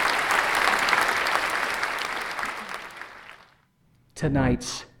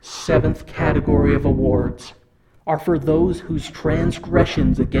 Tonight's 7th category of awards are for those whose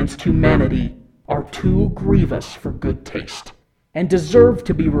transgressions against humanity are too grievous for good taste and deserve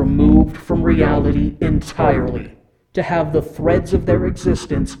to be removed from reality entirely, to have the threads of their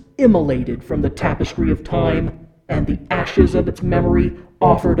existence immolated from the tapestry of time and the ashes of its memory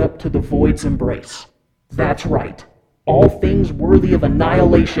offered up to the void's embrace. That's right, all things worthy of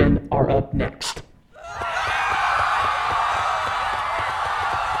annihilation are up next.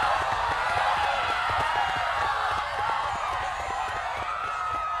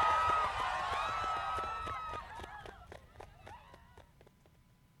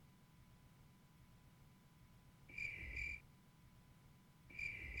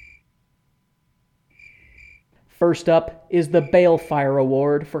 First up is the Balefire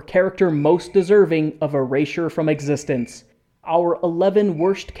Award for character most deserving of erasure from existence. Our 11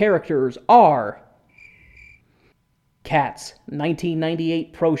 worst characters are Cats,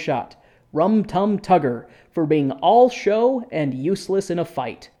 1998 Pro Shot, Rum Tum Tugger, for being all show and useless in a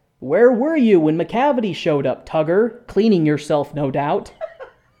fight. Where were you when McCavity showed up, Tugger? Cleaning yourself, no doubt.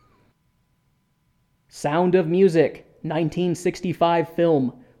 Sound of Music, 1965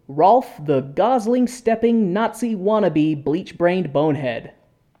 film, Rolf the Gosling-stepping Nazi wannabe bleach-brained bonehead.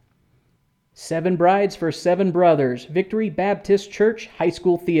 7 Brides for 7 Brothers, Victory Baptist Church High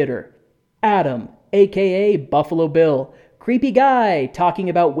School Theater. Adam, a.k.a. Buffalo Bill, creepy guy talking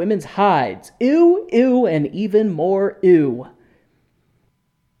about women's hides. Ew, ew, and even more ew.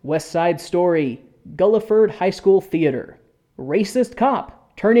 West Side Story, Gulliford High School Theater. Racist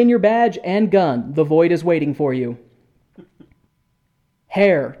cop, turn in your badge and gun, the void is waiting for you.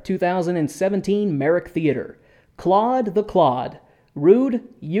 Hair, 2017 Merrick Theater. Claude the Claude. Rude,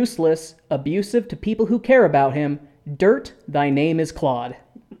 useless, abusive to people who care about him. Dirt, thy name is Claude.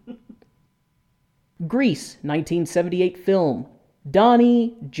 Grease, 1978 film.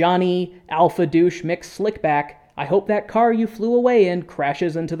 Donnie, Johnny, Alpha Douche Mix Slickback. I hope that car you flew away in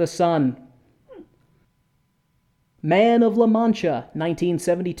crashes into the sun. Man of La Mancha,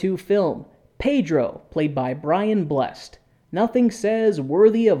 1972 film. Pedro, played by Brian Blessed. Nothing says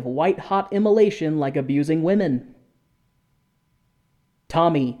worthy of white-hot immolation like abusing women.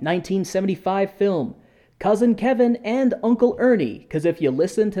 Tommy, 1975 film. Cousin Kevin and Uncle Ernie, because if you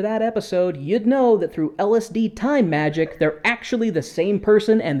listened to that episode, you'd know that through LSD time magic, they're actually the same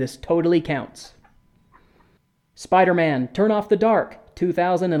person and this totally counts. Spider-Man, Turn Off the Dark,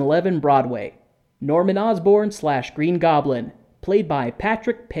 2011 Broadway. Norman Osborn / Green Goblin, played by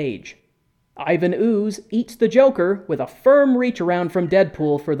Patrick Page. Ivan Ooze eats the Joker with a firm reach around from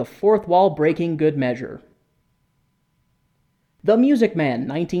Deadpool for the fourth wall breaking good measure. The Music Man,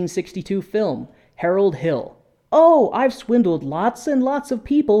 1962 film, Harold Hill. Oh, I've swindled lots and lots of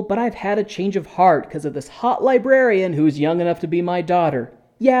people, but I've had a change of heart because of this hot librarian who's young enough to be my daughter.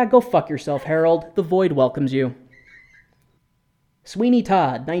 Yeah, go fuck yourself, Harold. The void welcomes you. Sweeney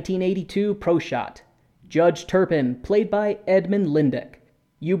Todd, 1982 Pro Shot. Judge Turpin, played by Edmund Lindick.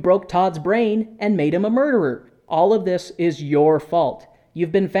 You broke Todd's brain and made him a murderer. All of this is your fault.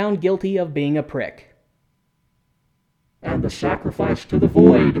 You've been found guilty of being a prick. And the sacrifice to the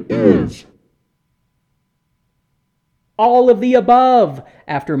void is all of the above.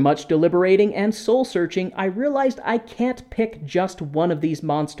 After much deliberating and soul-searching, I realized I can't pick just one of these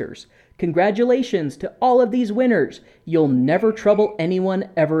monsters. Congratulations to all of these winners. You'll never trouble anyone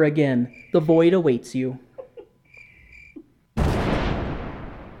ever again. The void awaits you.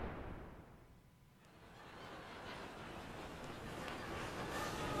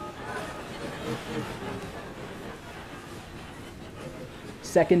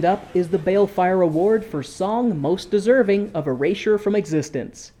 Second up is the Balefire Award for Song Most Deserving of Erasure from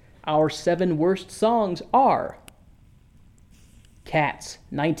Existence. Our 7 worst songs are Cats,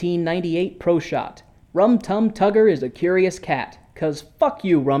 1998 Pro Shot, Rum Tum Tugger is a curious cat, 'cause fuck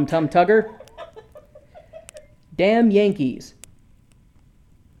you, Rum Tum Tugger. Damn Yankees.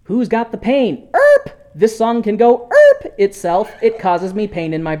 Who's got the pain? Erp! This song can go erp itself. It causes me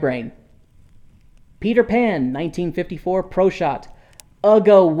pain in my brain. Peter Pan, 1954 Pro Shot.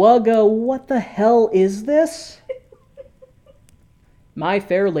 Ugga wugga, what the hell is this? My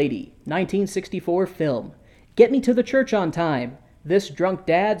Fair Lady, 1964 film. Get me to the church on time. This drunk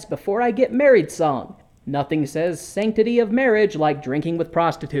dad's before I get married song. Nothing says sanctity of marriage like drinking with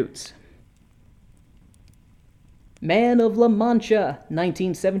prostitutes. Man of La Mancha,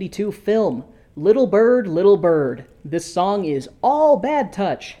 1972 film. Little Bird, Little Bird. This song is all bad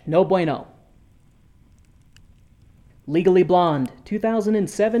touch. No bueno. Legally Blonde,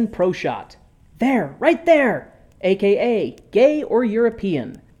 2007 Pro Shot. There, right there! AKA, gay or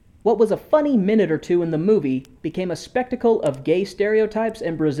European. What was a funny minute or two in the movie became a spectacle of gay stereotypes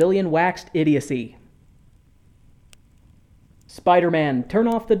and Brazilian waxed idiocy. Spider-Man, Turn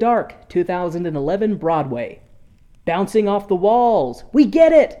Off the Dark, 2011 Broadway. Bouncing off the walls. We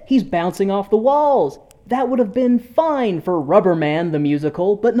get it! He's bouncing off the walls. That would have been fine for Rubber Man the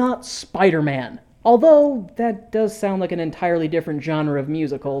musical, but not Spider-Man. Although, that does sound like an entirely different genre of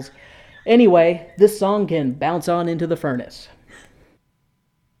musicals. Anyway, this song can bounce on into the furnace.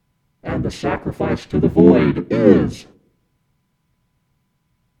 And the sacrifice to the void is...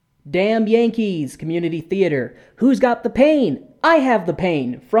 Damn Yankees, Community Theater. Who's got the pain? I have the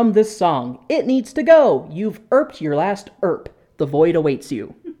pain. From this song. It needs to go. You've erped your last erp. The void awaits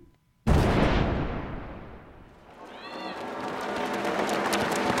you.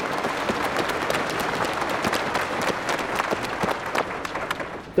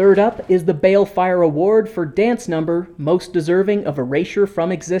 Third up is the Balefire Award for Dance Number Most Deserving of Erasure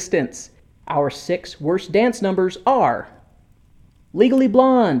from Existence. Our 6 worst dance numbers are... Legally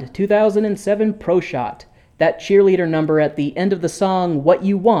Blonde, 2007 Pro Shot. That cheerleader number at the end of the song, What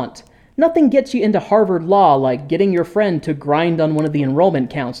You Want. Nothing gets you into Harvard Law like getting your friend to grind on one of the enrollment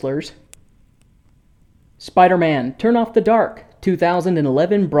counselors. Spider-Man, Turn Off the Dark,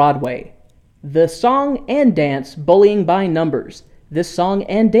 2011 Broadway. The song and dance bullying by numbers. This song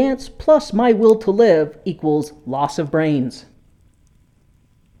and dance plus my will to live equals loss of brains.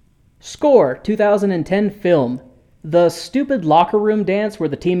 Score, 2010 film. The stupid locker room dance where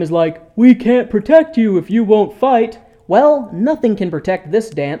the team is like, we can't protect you if you won't fight. Well, nothing can protect this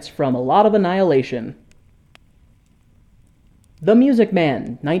dance from a lot of annihilation. The Music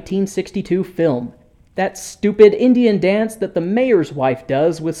Man, 1962 film. That stupid Indian dance that the mayor's wife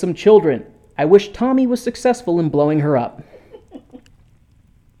does with some children. I wish Tommy was successful in blowing her up.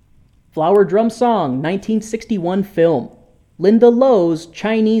 Flower Drum Song, 1961 film. Linda Lo's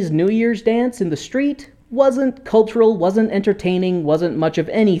Chinese New Year's dance in the street wasn't cultural, wasn't entertaining, wasn't much of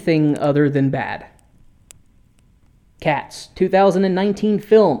anything other than bad. Cats, 2019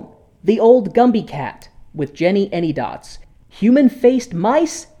 film. The Old Gumby Cat, with Jenny Anydots. Human-faced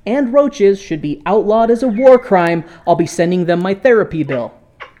mice and roaches should be outlawed as a war crime. I'll be sending them my therapy bill.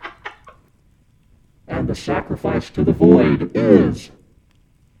 And the sacrifice to the void is...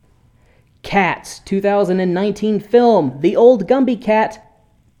 Cats, 2019 film. The Old Gumby Cat.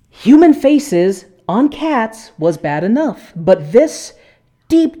 Human faces on cats was bad enough, but this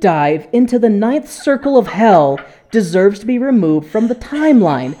deep dive into the 9th circle of hell deserves to be removed from the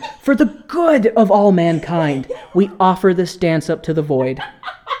timeline. For the good of all mankind, we offer this dance up to the void.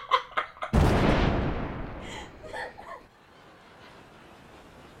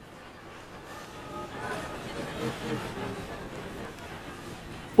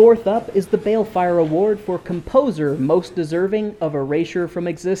 Fourth up is the Balefire Award for Composer Most Deserving of Erasure from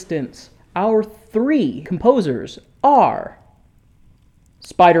Existence. Our 3 composers are...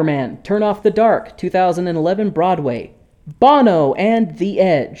 Spider-Man, Turn Off the Dark, 2011 Broadway. Bono and The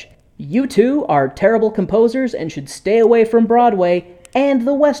Edge. You two are terrible composers and should stay away from Broadway and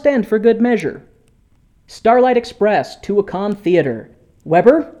the West End for good measure. Starlight Express, Tuacahn Theater.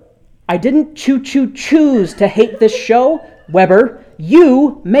 Weber, I didn't choose to hate this show. Weber,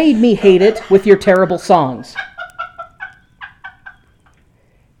 you made me hate it with your terrible songs.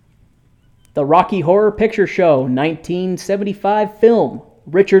 The Rocky Horror Picture Show, 1975 film.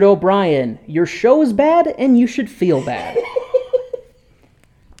 Richard O'Brien, your show is bad and you should feel bad.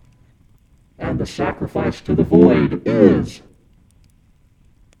 And the sacrifice to the void is...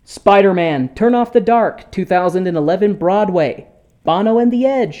 Spider-Man, Turn Off the Dark, 2011 Broadway. Bono and The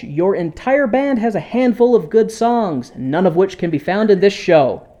Edge, your entire band has a handful of good songs, none of which can be found in this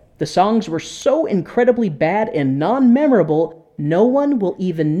show. The songs were so incredibly bad and non-memorable, no one will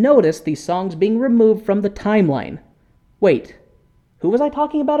even notice these songs being removed from the timeline. Wait, who was I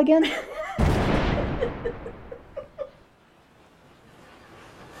talking about again?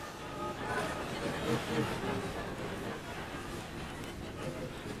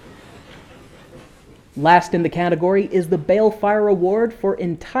 Last in the category is the Balefire Award for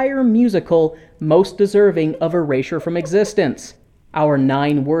entire musical most deserving of erasure from existence. Our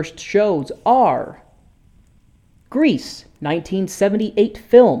 9 worst shows are Grease, 1978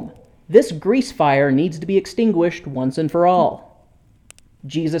 film. This grease fire needs to be extinguished once and for all.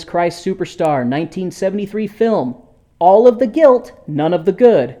 Jesus Christ Superstar, 1973 film. All of the guilt, none of the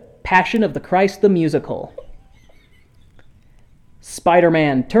good. Passion of the Christ the Musical.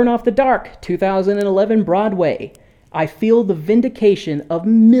 Spider-Man, Turn Off the Dark, 2011 Broadway. I feel the vindication of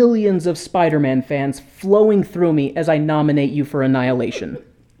millions of Spider-Man fans flowing through me as I nominate you for Annihilation.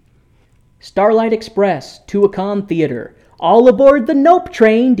 Starlight Express, Tuacahn Theater. All aboard the Nope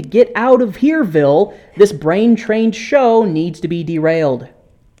train to get out of Hereville. This brain-trained show needs to be derailed.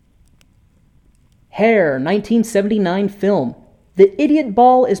 Hair, 1979 film. The idiot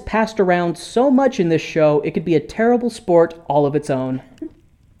ball is passed around so much in this show it could be a terrible sport all of its own.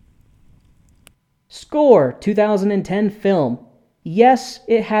 Score, 2010 film. Yes,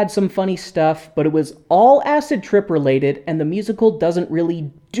 it had some funny stuff, but it was all acid trip related, and the musical doesn't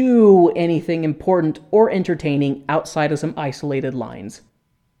really do anything important or entertaining outside of some isolated lines.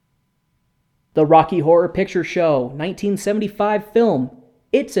 The Rocky Horror Picture Show, 1975 film.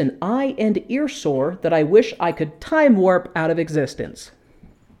 It's an eye and ear sore that I wish I could time warp out of existence.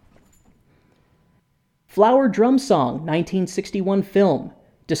 Flower Drum Song, 1961 film.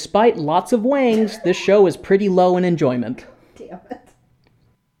 Despite lots of wangs, this show is pretty low in enjoyment. Damn it.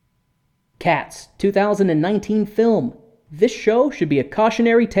 Cats, 2019 film. This show should be a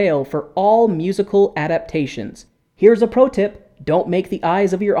cautionary tale for all musical adaptations. Here's a pro tip: don't make the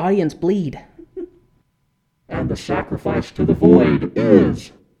eyes of your audience bleed. And the sacrifice to the void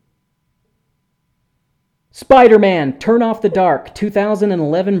is Spider-Man, Turn Off the Dark,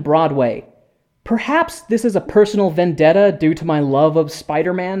 2011 Broadway. Perhaps this is a personal vendetta due to my love of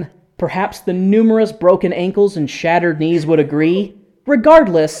Spider-Man. Perhaps the numerous broken ankles and shattered knees would agree.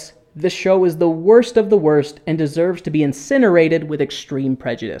 Regardless, this show is the worst of the worst and deserves to be incinerated with extreme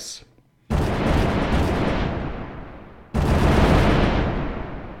prejudice.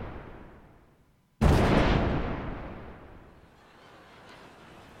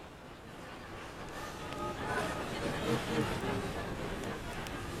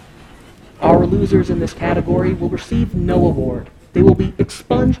 Our losers in this category will receive no award. They will be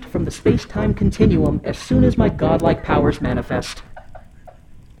expunged from the space-time continuum as soon as my godlike powers manifest.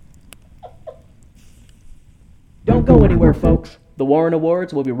 Don't go anywhere, folks. The Warren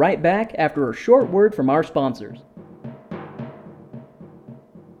Awards will be right back after a short word from our sponsors.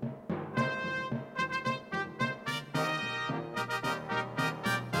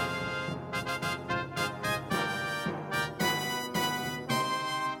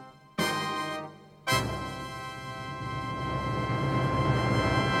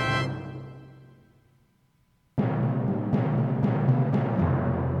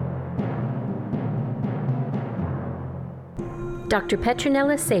 Dr.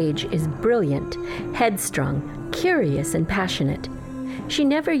 Petronella Sage is brilliant, headstrong, curious, and passionate. She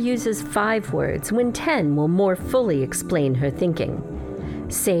never uses 5 words when 10 will more fully explain her thinking.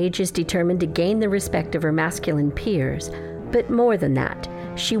 Sage is determined to gain the respect of her masculine peers, but more than that,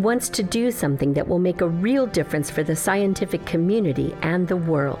 she wants to do something that will make a real difference for the scientific community and the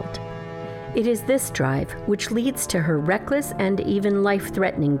world. It is this drive which leads to her reckless and even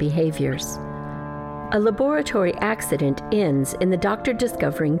life-threatening behaviors. A laboratory accident ends in the doctor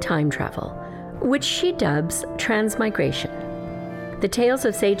discovering time travel, which she dubs transmigration. The tales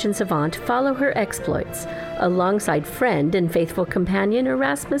of Sage and Savant follow her exploits, alongside friend and faithful companion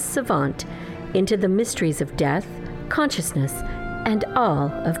Erasmus Savant, into the mysteries of death, consciousness, and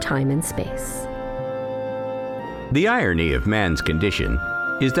all of time and space. The irony of man's condition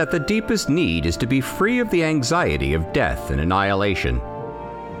is that the deepest need is to be free of the anxiety of death and annihilation.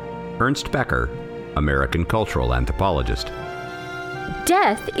 Ernst Becker, American cultural anthropologist.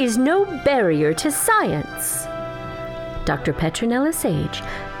 Death is no barrier to science. Dr. Petronella Sage,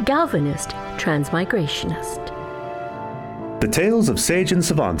 galvanist, transmigrationist. The Tales of Sage and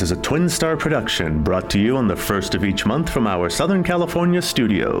Savant is a Twin Star production brought to you on the first of each month from our Southern California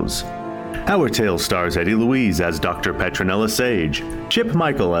studios. Our tale stars Eddie Louise as Dr. Petronella Sage, Chip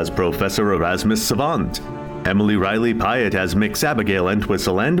Michael as Professor Erasmus Savant, Emily Riley Pyatt as Mix Abigail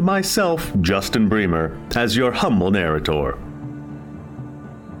Entwistle, and myself, Justin Bremer, as your humble narrator.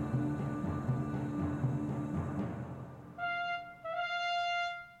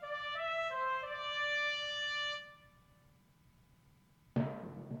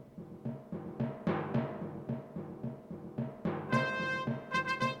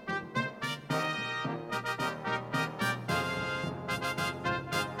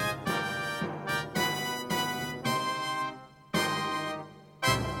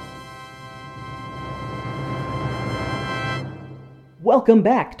 Welcome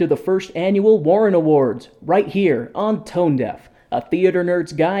back to the first annual Warren Awards, right here on Tone Deaf, a theater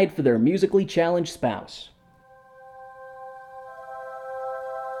nerd's guide for their musically challenged spouse.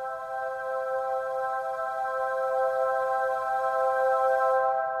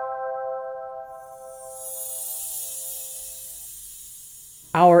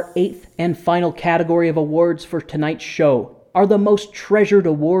 Our eighth and final category of awards for tonight's show are the most treasured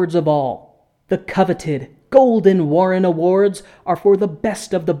awards of all. The coveted Golden Warren Awards are for the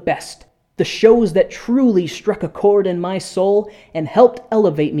best of the best, the shows that truly struck a chord in my soul and helped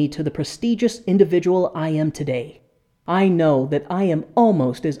elevate me to the prestigious individual I am today. I know that I am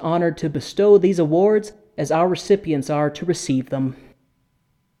almost as honored to bestow these awards as our recipients are to receive them.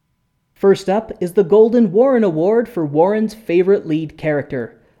 First up is the Golden Warren Award for Warren's favorite lead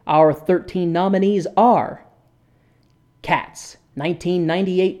character. Our 13 nominees are Cats,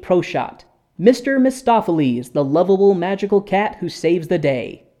 1998 Pro Shot, Mr. Mistopheles, the lovable magical cat who saves the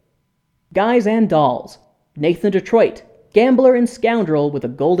day. Guys and Dolls, Nathan Detroit, gambler and scoundrel with a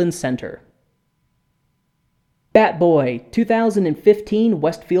golden center. Bat Boy, 2015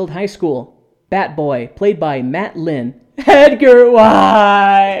 Westfield High School. Bat Boy, played by Matt Lynn. Edgar,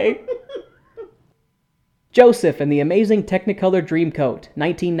 why? Joseph and the Amazing Technicolor Dreamcoat,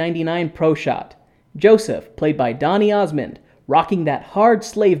 1999 Pro Shot. Joseph, played by Donny Osmond, rocking that hard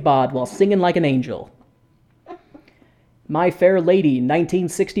slave bod while singing like an angel. My Fair Lady,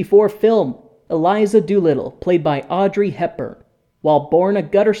 1964 film. Eliza Doolittle, played by Audrey Hepburn. While born a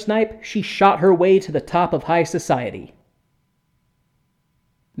gutter snipe, she shot her way to the top of high society.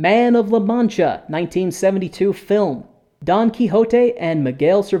 Man of La Mancha, 1972 film. Don Quixote and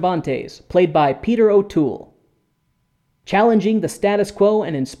Miguel Cervantes, played by Peter O'Toole. Challenging the status quo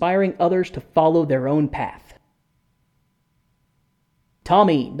and inspiring others to follow their own path.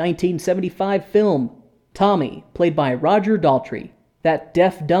 Tommy, 1975 film. Tommy, played by Roger Daltrey. That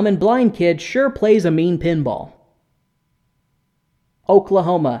deaf, dumb, and blind kid sure plays a mean pinball.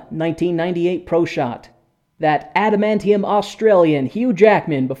 Oklahoma, 1998 Pro Shot. That adamantium Australian Hugh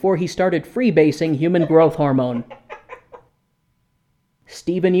Jackman before he started freebasing human growth hormone.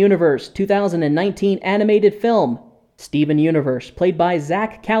 Steven Universe, 2019 animated film. Steven Universe, played by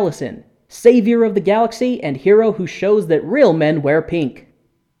Zach Callison, savior of the galaxy and hero who shows that real men wear pink.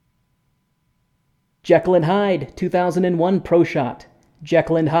 Jekyll and Hyde, 2001 Pro Shot.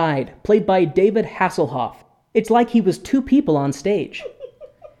 Jekyll and Hyde, played by David Hasselhoff. It's like he was two people on stage.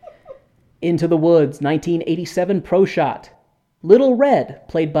 Into the Woods, 1987 Pro Shot. Little Red,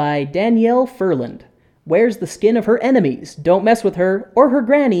 played by Danielle Furland. Wears the skin of her enemies. Don't mess with her, or her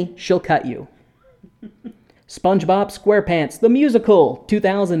granny, she'll cut you. SpongeBob SquarePants, the musical,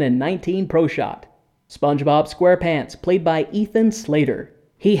 2019 Pro Shot. SpongeBob SquarePants, played by Ethan Slater.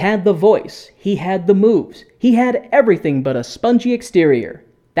 He had the voice, he had the moves, he had everything but a spongy exterior.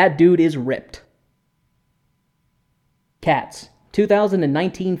 That dude is ripped. Cats,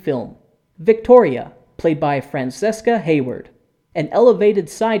 2019 film. Victoria, played by Francesca Hayward. An elevated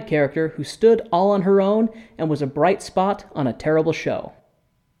side character who stood all on her own and was a bright spot on a terrible show.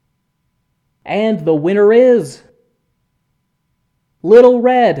 And the winner is Little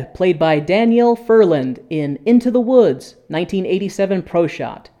Red, played by Danielle Furland in Into the Woods, 1987 Pro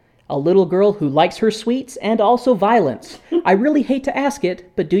Shot. A little girl who likes her sweets and also violence. I really hate to ask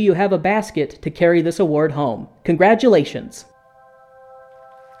it, but do you have a basket to carry this award home? Congratulations.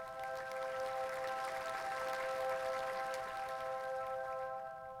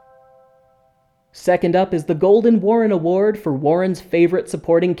 Second up is the Golden Warren Award for Warren's favorite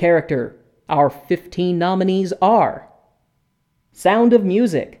supporting character. Our 15 nominees are Sound of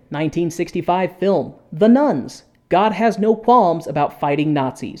Music, 1965 film. The Nuns. God has no qualms about fighting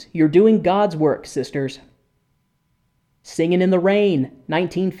Nazis. You're doing God's work, sisters. Singin' in the Rain,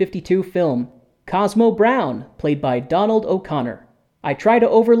 1952 film. Cosmo Brown, played by Donald O'Connor. I try to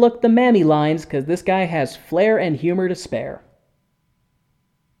overlook the mammy lines because this guy has flair and humor to spare.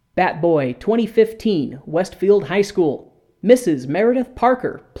 Bat Boy, 2015, Westfield High School. Mrs. Meredith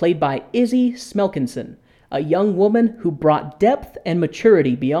Parker, played by Izzy Smelkinson, a young woman who brought depth and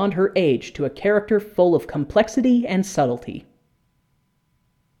maturity beyond her age to a character full of complexity and subtlety.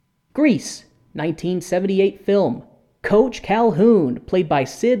 Grease, 1978 film. Coach Calhoun, played by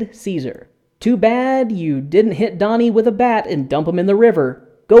Sid Caesar. Too bad you didn't hit Donnie with a bat and dump him in the river.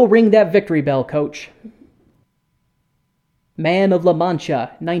 Go ring that victory bell, Coach. Man of La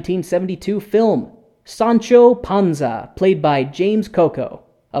Mancha, 1972 film. Sancho Panza, played by James Coco.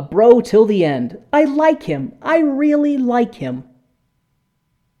 A bro till the end. I like him. I really like him.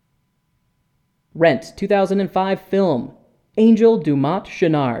 Rent, 2005 film. Angel Dumont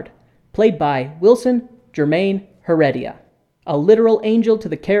Chenard, played by Wilson Germain Heredia. A literal angel to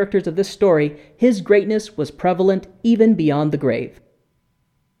the characters of this story, his greatness was prevalent even beyond the grave.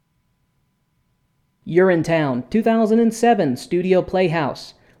 Urinetown, 2007, Studio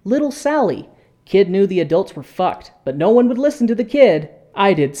Playhouse. Little Sally. Kid knew the adults were fucked, but no one would listen to the kid.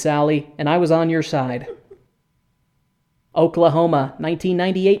 I did, Sally, and I was on your side. Oklahoma,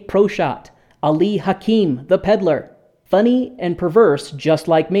 1998, Pro Shot. Ali Hakim, the peddler. Funny and perverse, just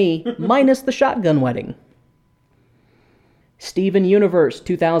like me, minus the shotgun wedding. Steven Universe,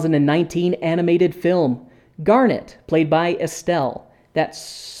 2019 animated film. Garnet, played by Estelle. That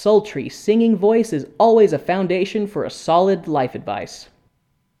sultry singing voice is always a foundation for a solid life advice.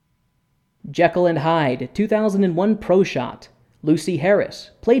 Jekyll and Hyde, 2001 Pro Shot. Lucy Harris,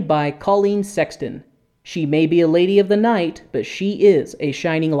 played by Colleen Sexton. She may be a lady of the night, but she is a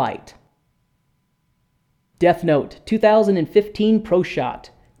shining light. Death Note, 2015 Pro Shot.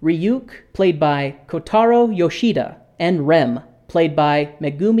 Ryuk, played by Kotaro Yoshida, and Rem, played by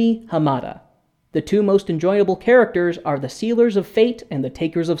Megumi Hamada. The two most enjoyable characters are the Sealers of Fate and the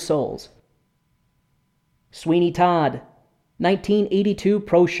Takers of Souls. Sweeney Todd, 1982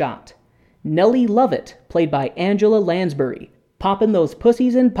 Pro Shot. Nellie Lovett, played by Angela Lansbury, popping those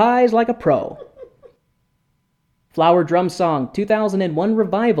pussies and pies like a pro. Flower Drum Song, 2001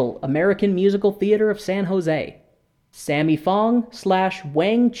 Revival, American Musical Theater of San Jose. Sammy Fong /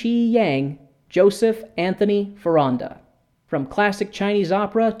 Wang Chi Yang, Joseph Anthony Ferranda. From classic Chinese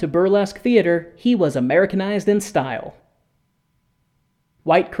opera to burlesque theater, he was Americanized in style.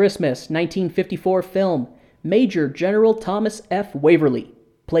 White Christmas, 1954 film, Major General Thomas F. Waverly,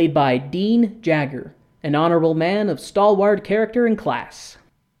 played by Dean Jagger, an honorable man of stalwart character and class.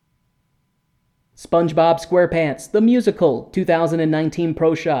 SpongeBob SquarePants, the musical, 2019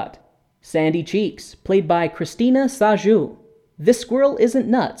 Pro Shot. Sandy Cheeks, played by Christina Sajou. This squirrel isn't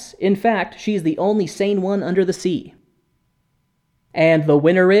nuts. In fact, she's the only sane one under the sea. And the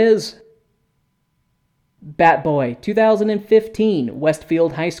winner is... Batboy, 2015,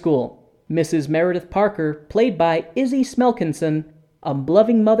 Westfield High School. Mrs. Meredith Parker, played by Izzy Smelkinson, a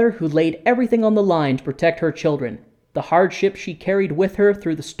loving mother who laid everything on the line to protect her children. The hardships she carried with her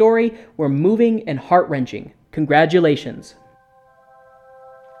through the story were moving and heart-wrenching. Congratulations.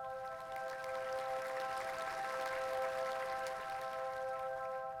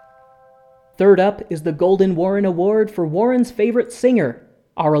 Third up is the Golden Warren Award for Warren's favorite singer.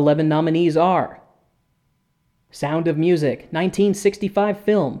 Our 11 nominees are Sound of Music, 1965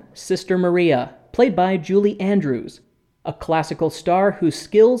 film, Sister Maria, played by Julie Andrews, a classical star whose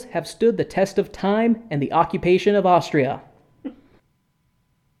skills have stood the test of time and the occupation of Austria.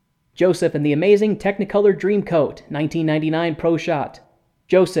 Joseph and the Amazing Technicolor Dreamcoat, 1999 Pro Shot.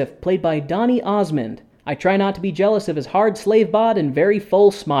 Joseph, played by Donny Osmond. I try not to be jealous of his hard slave bod and very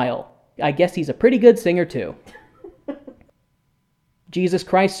full smile. I guess he's a pretty good singer too. Jesus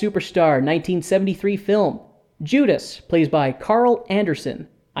Christ Superstar, 1973 film. Judas, plays by Carl Anderson.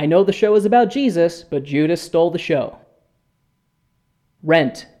 I know the show is about Jesus, but Judas stole the show.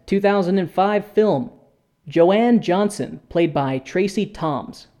 Rent, 2005 film. Joanne Johnson, played by Tracy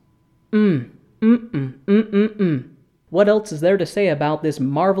Toms. What else is there to say about this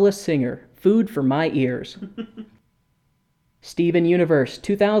marvelous singer? Food for my ears. Steven Universe,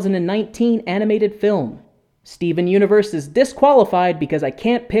 2019 animated film. Steven Universe is disqualified because I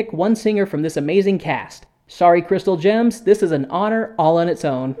can't pick one singer from this amazing cast. Sorry, Crystal Gems, this is an honor all on its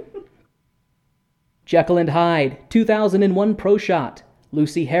own. Jekyll and Hyde, 2001 Pro Shot.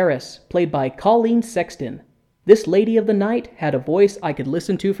 Lucy Harris, played by Colleen Sexton. This lady of the night had a voice I could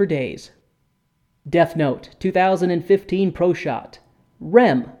listen to for days. Death Note, 2015 Pro Shot.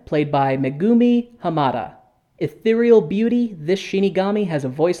 Rem, played by Megumi Hamada. Ethereal beauty, this Shinigami has a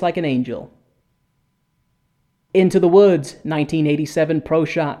voice like an angel. Into the Woods, 1987 Pro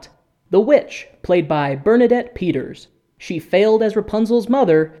Shot. The Witch, played by Bernadette Peters. She failed as Rapunzel's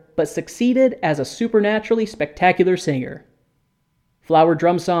mother, but succeeded as a supernaturally spectacular singer. Flower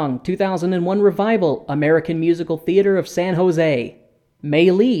Drum Song, 2001 Revival, American Musical Theater of San Jose.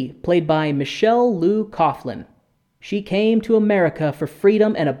 Mei Lee, played by Michelle Lou Coughlin. She came to America for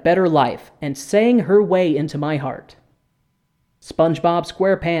freedom and a better life, and sang her way into my heart. SpongeBob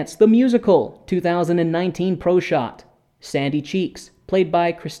SquarePants, the musical, 2019 Pro Shot. Sandy Cheeks, played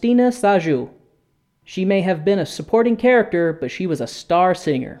by Christina Sajou. She may have been a supporting character, but she was a star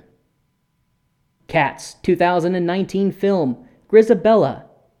singer. Cats, 2019 film, Grisabella,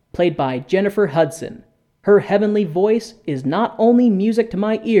 played by Jennifer Hudson. Her heavenly voice is not only music to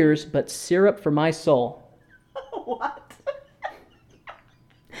my ears, but syrup for my soul. What?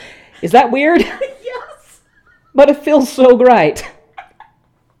 Is that weird? Yes. But it feels so great.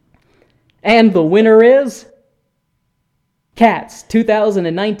 And the winner is... Cats,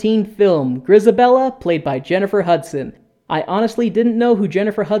 2019 film. Grizabella, played by Jennifer Hudson. I honestly didn't know who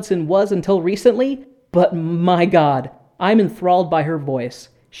Jennifer Hudson was until recently, but my God, I'm enthralled by her voice.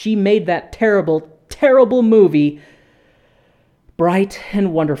 She made that terrible, terrible movie bright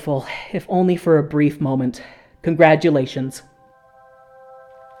and wonderful, if only for a brief moment. Congratulations.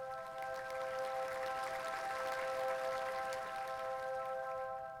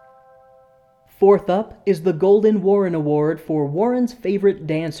 Fourth up is the Golden Warren Award for Warren's Favorite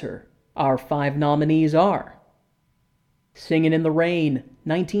Dancer. Our 5 nominees are Singin' in the Rain,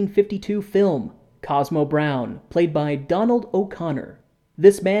 1952 film. Cosmo Brown, played by Donald O'Connor.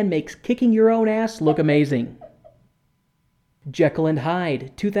 This man makes kicking your own ass look amazing. Jekyll and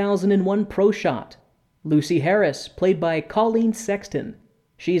Hyde, 2001 Pro Shot. Lucy Harris, played by Colleen Sexton.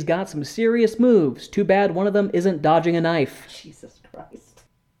 She's got some serious moves. Too bad one of them isn't dodging a knife. Jesus Christ.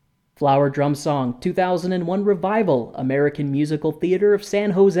 Flower Drum Song, 2001 Revival, American Musical Theater of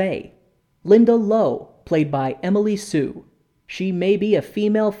San Jose. Linda Lowe, played by Emily Sue. She may be a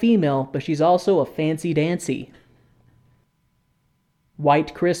female, but she's also a fancy dancy.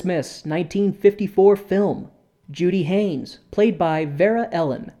 White Christmas, 1954 film. Judy Haynes, played by Vera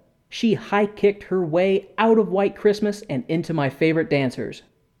Ellen. She high-kicked her way out of White Christmas and into my favorite dancers.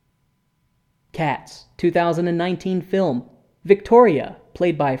 Cats, 2019 film. Victoria,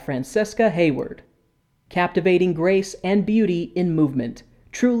 played by Francesca Hayward. Captivating grace and beauty in movement.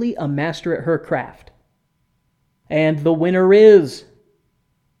 Truly a master at her craft. And the winner is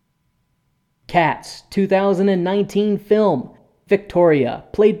Cats, 2019 film. Victoria,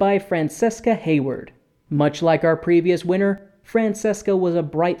 played by Francesca Hayward. Much like our previous winner, Francesca was a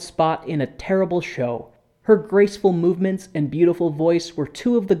bright spot in a terrible show. Her graceful movements and beautiful voice were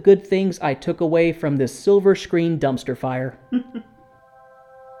 2 of the good things I took away from this silver screen dumpster fire.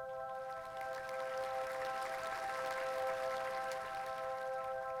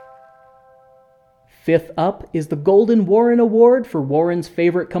 Fifth up is the Golden Warren Award for Warren's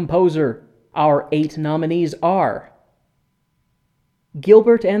Favorite Composer. Our 8 nominees are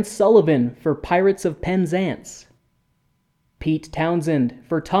Gilbert and Sullivan for Pirates of Penzance. Pete Townsend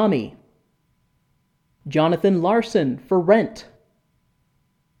for Tommy. Jonathan Larson for Rent.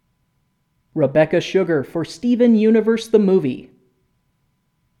 Rebecca Sugar for Steven Universe the Movie.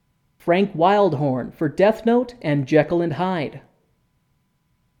 Frank Wildhorn for Death Note and Jekyll and Hyde.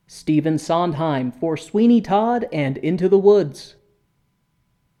 Stephen Sondheim for Sweeney Todd and Into the Woods.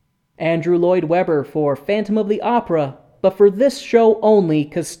 Andrew Lloyd Webber for Phantom of the Opera, but for this show only,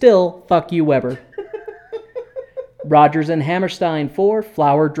 'cause still, fuck you, Webber. Rodgers and Hammerstein for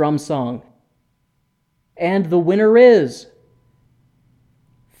Flower Drum Song. And the winner is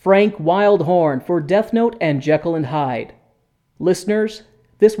Frank Wildhorn for Death Note and Jekyll and Hyde. Listeners,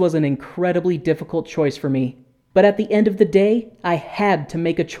 this was an incredibly difficult choice for me. But at the end of the day, I had to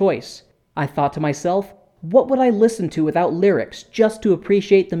make a choice. I thought to myself, what would I listen to without lyrics just to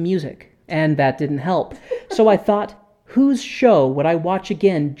appreciate the music? And that didn't help. So I thought, whose show would I watch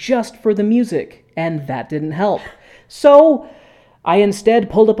again just for the music? And that didn't help. So I instead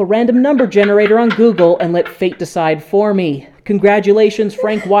pulled up a random number generator on Google and let fate decide for me. Congratulations,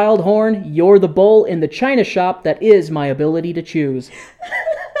 Frank Wildhorn. You're the bull in the china shop that is my ability to choose.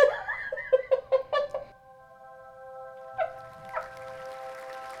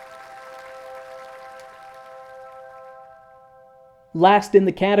 Last in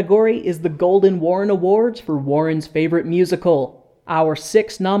the category is the Golden Warren Awards for Warren's Favorite Musical. Our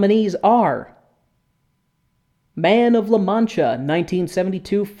 6 nominees are Man of La Mancha,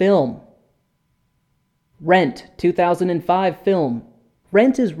 1972 film. Rent, 2005 film.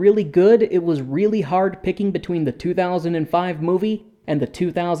 Rent is really good. It was really hard picking between the 2005 movie and the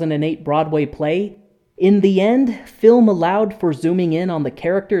 2008 Broadway play. In the end, film allowed for zooming in on the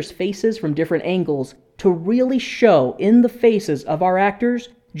characters' faces from different angles to really show in the faces of our actors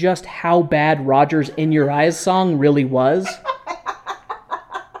just how bad Roger's In Your Eyes song really was.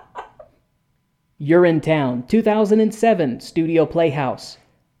 Urinetown, 2007, Studio Playhouse.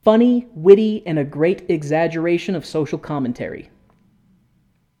 Funny, witty, and a great exaggeration of social commentary.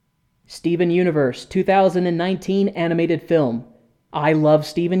 Steven Universe, 2019 animated film. I love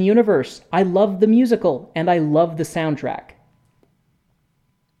Steven Universe. I love the musical, and I love the soundtrack.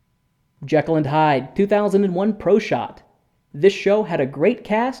 Jekyll and Hyde, 2001 Pro Shot. This show had a great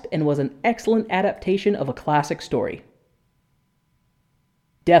cast and was an excellent adaptation of a classic story.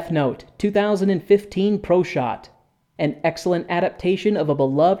 Death Note, 2015 Pro Shot. An excellent adaptation of a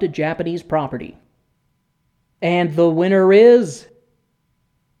beloved Japanese property. And the winner is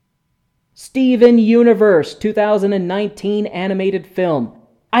Steven Universe, 2019 animated film.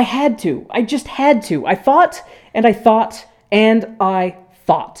 I just had to. I thought, And I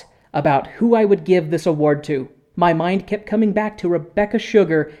thought about who I would give this award to. My mind kept coming back to Rebecca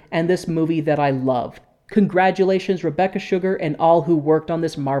Sugar and this movie that I love. Congratulations, Rebecca Sugar, and all who worked on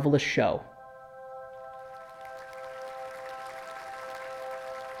this marvelous show.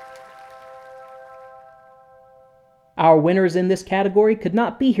 Our winners in this category could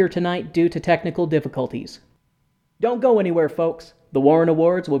not be here tonight due to technical difficulties. Don't go anywhere, folks. The Warren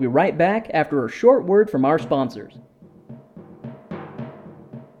Awards will be right back after a short word from our sponsors.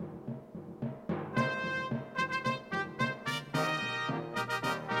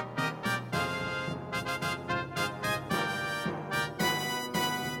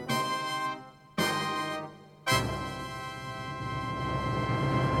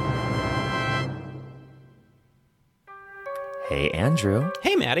 Hey, Andrew.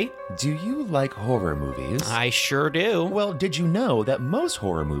 Hey, Maddie. Do you like horror movies? I sure do. Well, did you know that most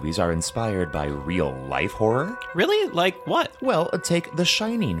horror movies are inspired by real-life horror? Really? Like what? Well, take The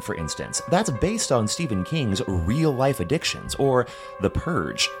Shining, for instance. That's based on Stephen King's real-life addictions, or The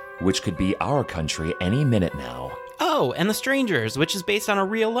Purge, which could be our country any minute now. Oh, and The Strangers, which is based on a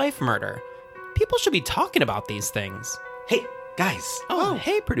real-life murder. People should be talking about these things. Hey, guys. Oh,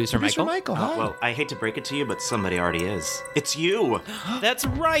 hey, Producer Michael. Hi. Well, I hate to break it to you, but somebody already is. It's you! That's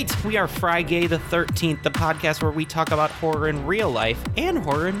right! We are Friday the 13th, the podcast where we talk about horror in real life and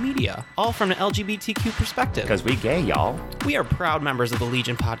horror in media, all from an LGBTQ perspective. Because we gay, y'all. We are proud members of the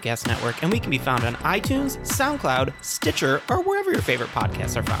Legion Podcast Network, and we can be found on iTunes, SoundCloud, Stitcher, or wherever your favorite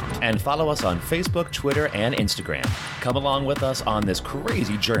podcasts are found. And follow us on Facebook, Twitter, and Instagram. Come along with us on this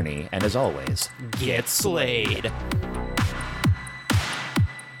crazy journey, and as always, get slayed!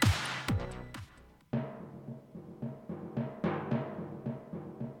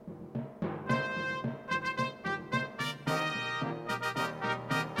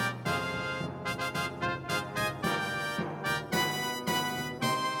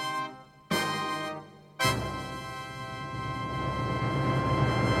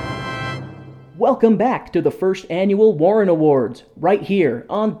 Welcome back to the first annual Warren Awards, right here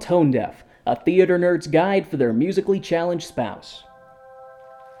on Tone Deaf, a theater nerd's guide for their musically challenged spouse.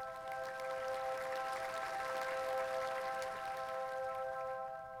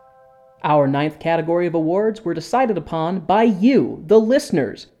 Our 9th category of awards were decided upon by you, the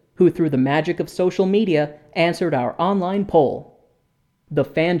listeners, who through the magic of social media answered our online poll. The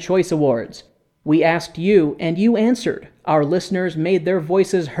Fan Choice Awards. We asked you, and you answered. Our listeners made their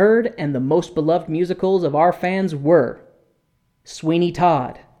voices heard, and the most beloved musicals of our fans were Sweeney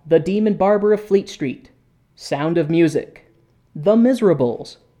Todd, The Demon Barber of Fleet Street, Sound of Music, The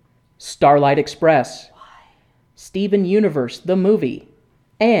Miserables, Starlight Express, Steven Universe, the movie,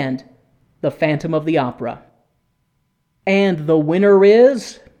 and The Phantom of the Opera. And the winner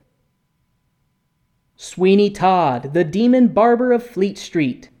is Sweeney Todd, The Demon Barber of Fleet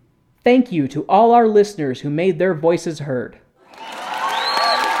Street. Thank you to all our listeners who made their voices heard.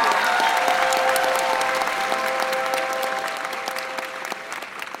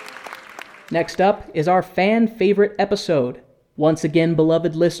 Next up is our fan favorite episode. Once again,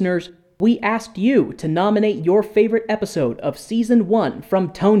 beloved listeners, we asked you to nominate your favorite episode of Season 1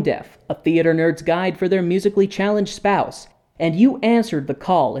 from Tone Deaf, a theater nerd's guide for their musically challenged spouse, and you answered the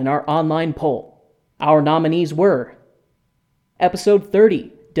call in our online poll. Our nominees were Episode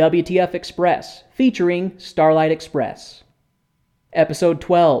 30, WTF Express, featuring Starlight Express. Episode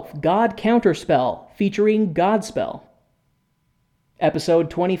 12, God Counterspell, featuring Godspell. Episode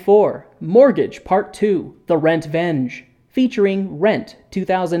 24, Mortgage Part 2, The Rent Venge, featuring Rent,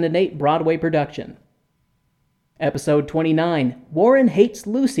 2008 Broadway production. Episode 29, Warren Hates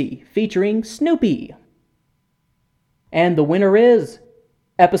Lucy, featuring Snoopy. And the winner is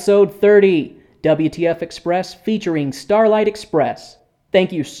Episode 30, WTF Express, featuring Starlight Express.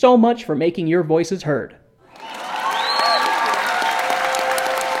 Thank you so much for making your voices heard.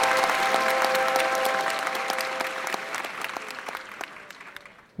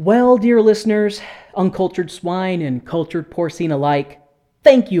 Well, dear listeners, uncultured swine and cultured porcine alike,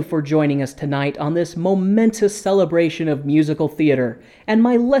 thank you for joining us tonight on this momentous celebration of musical theater and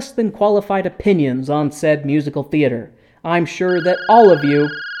my less than qualified opinions on said musical theater. I'm sure that all of you...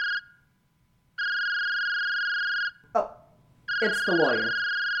 It's the lawyer.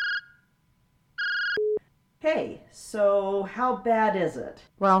 Hey, so how bad is it?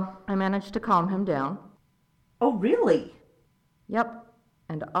 Well, I managed to calm him down. Oh, really? Yep.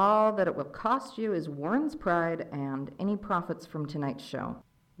 And all that it will cost you is Warren's pride and any profits from tonight's show.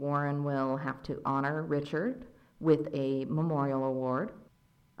 Warren will have to honor Richard with a memorial award.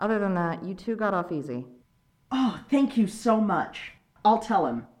 Other than that, you two got off easy. Oh, thank you so much. I'll tell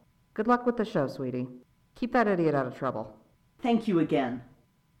him. Good luck with the show, sweetie. Keep that idiot out of trouble. Thank you again.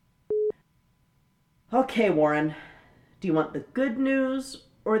 Okay, Warren. Do you want the good news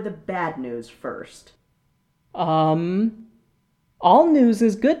or the bad news first? All news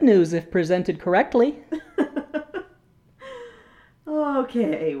is good news if presented correctly.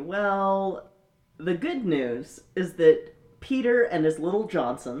 Okay, well, the good news is that Peter and his little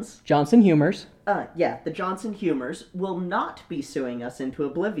Johnsons... Johnson Humors. The Johnson Humors will not be suing us into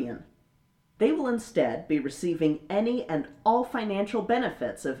oblivion. They will instead be receiving any and all financial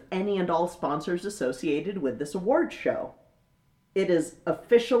benefits of any and all sponsors associated with this award show. It is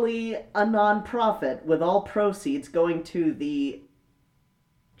officially a non-profit, with all proceeds going to the...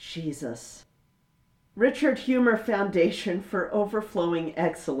 Richard Humor Foundation for Overflowing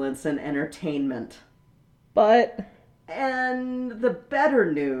Excellence in Entertainment. And the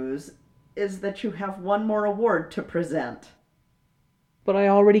better news is that you have one more award to present. But I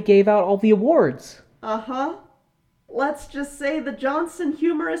already gave out all the awards. Uh-huh. Let's just say the Johnson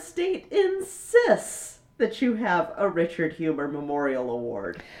Humor Estate insists that you have a Richard Humor Memorial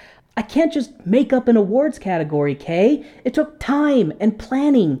Award. I can't just make up an awards category, Kay. It took time and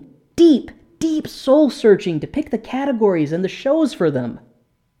planning, deep soul-searching to pick the categories and the shows for them.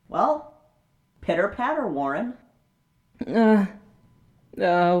 Well, pitter-patter, Warren.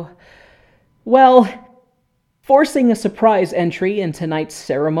 Well, forcing a surprise entry in tonight's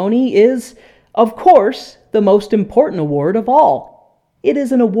ceremony is, of course, the most important award of all. It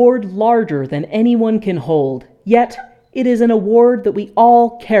is an award larger than anyone can hold, yet it is an award that we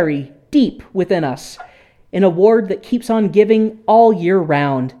all carry deep within us. An award that keeps on giving all year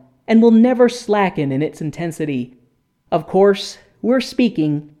round, and will never slacken in its intensity. Of course, we're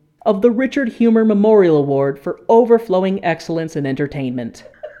speaking of the Richard Humor Memorial Award for Overflowing Excellence in Entertainment.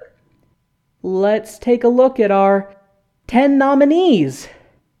 Let's take a look at our 10 nominees.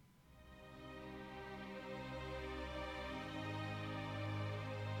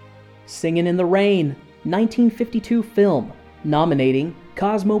 Singin' in the Rain, 1952 film, nominating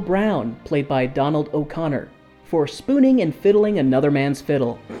Cosmo Brown, played by Donald O'Connor, for spooning and fiddling another man's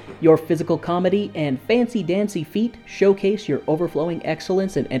fiddle. Your physical comedy and fancy-dancy feat showcase your overflowing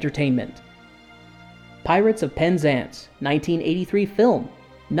excellence in entertainment. Pirates of Penzance, 1983 film,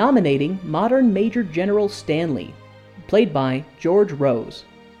 nominating modern Major General Stanley, played by George Rose.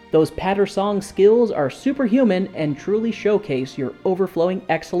 Those patter song skills are superhuman and truly showcase your overflowing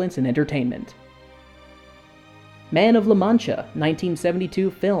excellence in entertainment. Man of La Mancha,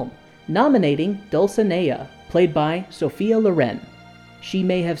 1972 film, nominating Dulcinea, played by Sophia Loren. She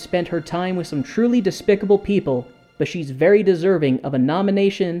may have spent her time with some truly despicable people, but she's very deserving of a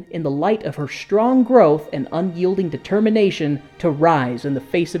nomination in the light of her strong growth and unyielding determination to rise in the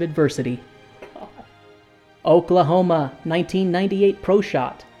face of adversity. Oklahoma, 1998 Pro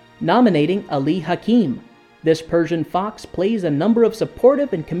Shot, nominating Ali Hakim. This Persian fox plays a number of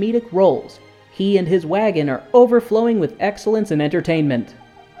supportive and comedic roles. He and his wagon are overflowing with excellence in entertainment.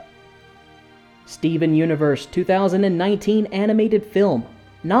 Steven Universe 2019 animated film,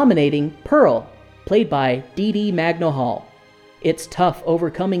 nominating Pearl, played by Dee Dee Magnohall. It's tough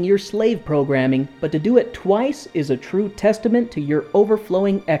overcoming your slave programming, but to do it twice is a true testament to your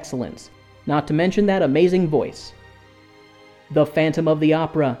overflowing excellence, not to mention that amazing voice. The Phantom of the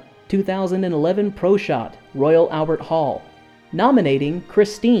Opera 2011 Pro Shot, Royal Albert Hall, nominating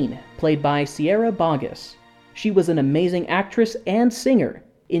Christine, played by Sierra Boggess. She was an amazing actress and singer.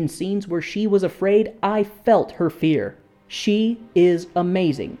 In scenes where she was afraid, I felt her fear. She is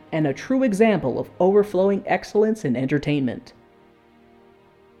amazing and a true example of overflowing excellence in entertainment.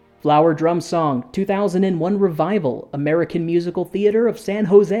 Flower Drum Song 2001 Revival, American Musical Theater of San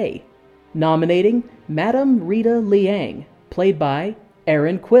Jose, nominating Madame Rita Liang, played by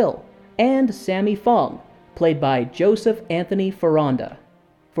Aaron Quill, and Sammy Fong, played by Joseph Anthony Ferranda,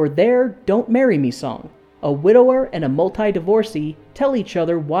 for their Don't Marry Me song. A widower and a multi-divorcee tell each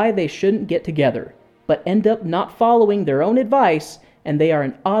other why they shouldn't get together, but end up not following their own advice, and they are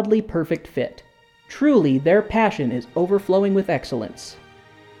an oddly perfect fit. Truly, their passion is overflowing with excellence.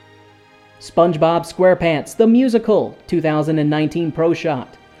 SpongeBob SquarePants, the Musical, 2019 Pro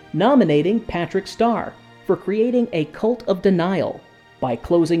Shot, nominating Patrick Starr for creating a cult of denial by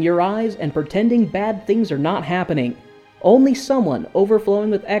closing your eyes and pretending bad things are not happening. Only someone overflowing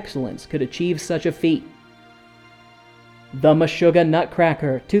with excellence could achieve such a feat. The Meshuggah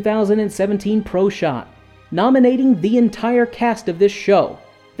Nutcracker 2017 Pro Shot, nominating the entire cast of this show.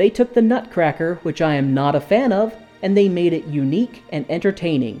 They took the Nutcracker, which I am not a fan of, and they made it unique and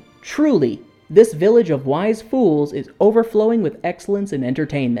entertaining. Truly, this village of wise fools is overflowing with excellence in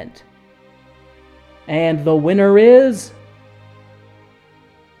entertainment. And the winner is...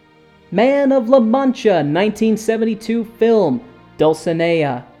 Man of La Mancha 1972 film,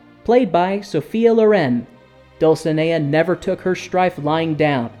 Dulcinea, played by Sophia Loren. Dulcinea never took her strife lying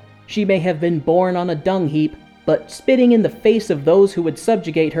down. She may have been born on a dung heap, but spitting in the face of those who would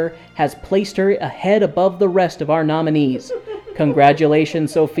subjugate her has placed her a head above the rest of our nominees.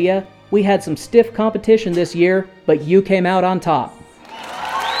 Congratulations, Sophia. We had some stiff competition this year, but you came out on top.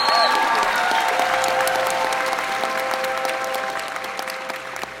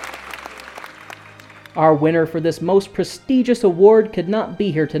 Our winner for this most prestigious award could not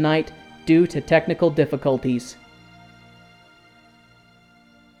be here tonight due to technical difficulties.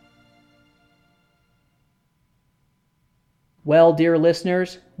 Well, dear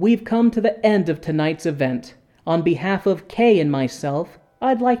listeners, we've come to the end of tonight's event. On behalf of Kay and myself,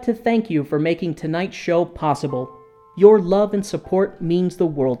 I'd like to thank you for making tonight's show possible. Your love and support means the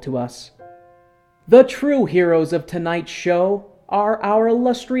world to us. The true heroes of tonight's show are our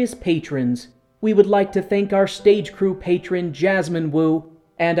illustrious patrons. We would like to thank our stage crew patron Jasmine Wu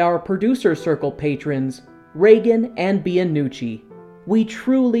and our producer circle patrons Reagan and Bianucci. We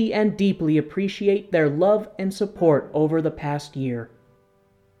truly and deeply appreciate their love and support over the past year.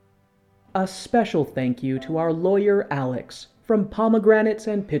 A special thank you to our lawyer Alex from Pomegranates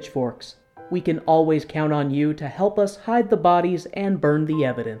and Pitchforks. We can always count on you to help us hide the bodies and burn the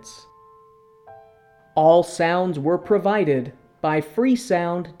evidence. All sounds were provided by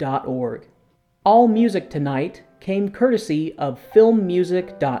freesound.org. All music tonight came courtesy of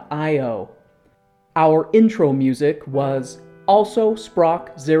filmmusic.io. Our intro music was Also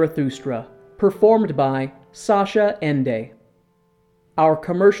Sprach Zarathustra, performed by Sasha Ende. Our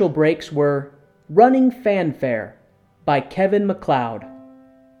commercial breaks were Running Fanfare by Kevin MacLeod.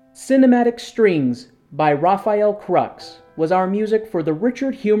 Cinematic Strings by Raphael Crux was our music for the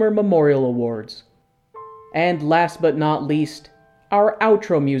Richard Humer Memorial Awards. And last but not least, our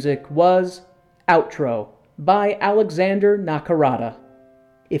outro music was Outro by Alexander Nakarada.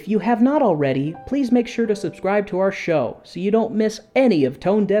 If you have not already, please make sure to subscribe to our show so you don't miss any of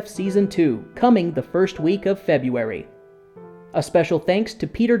Tone Deaf Season 2, coming the first week of February. A special thanks to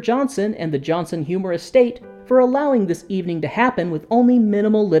Peter Johnson and the Johnson Humor Estate for allowing this evening to happen with only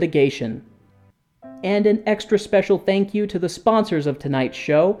minimal litigation. And an extra special thank you to the sponsors of tonight's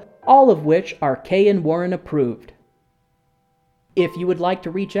show, all of which are Kay and Warren approved. If you would like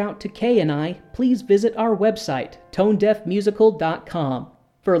to reach out to Kay and I, please visit our website, tonedeafmusical.com,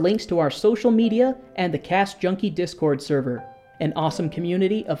 for links to our social media and the Cast Junkie Discord server, an awesome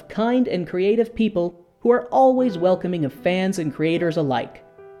community of kind and creative people who are always welcoming of fans and creators alike.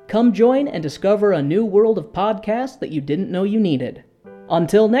 Come join and discover a new world of podcasts that you didn't know you needed.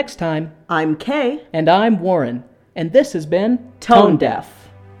 Until next time, I'm Kay. And I'm Warren, and this has been Tone Deaf.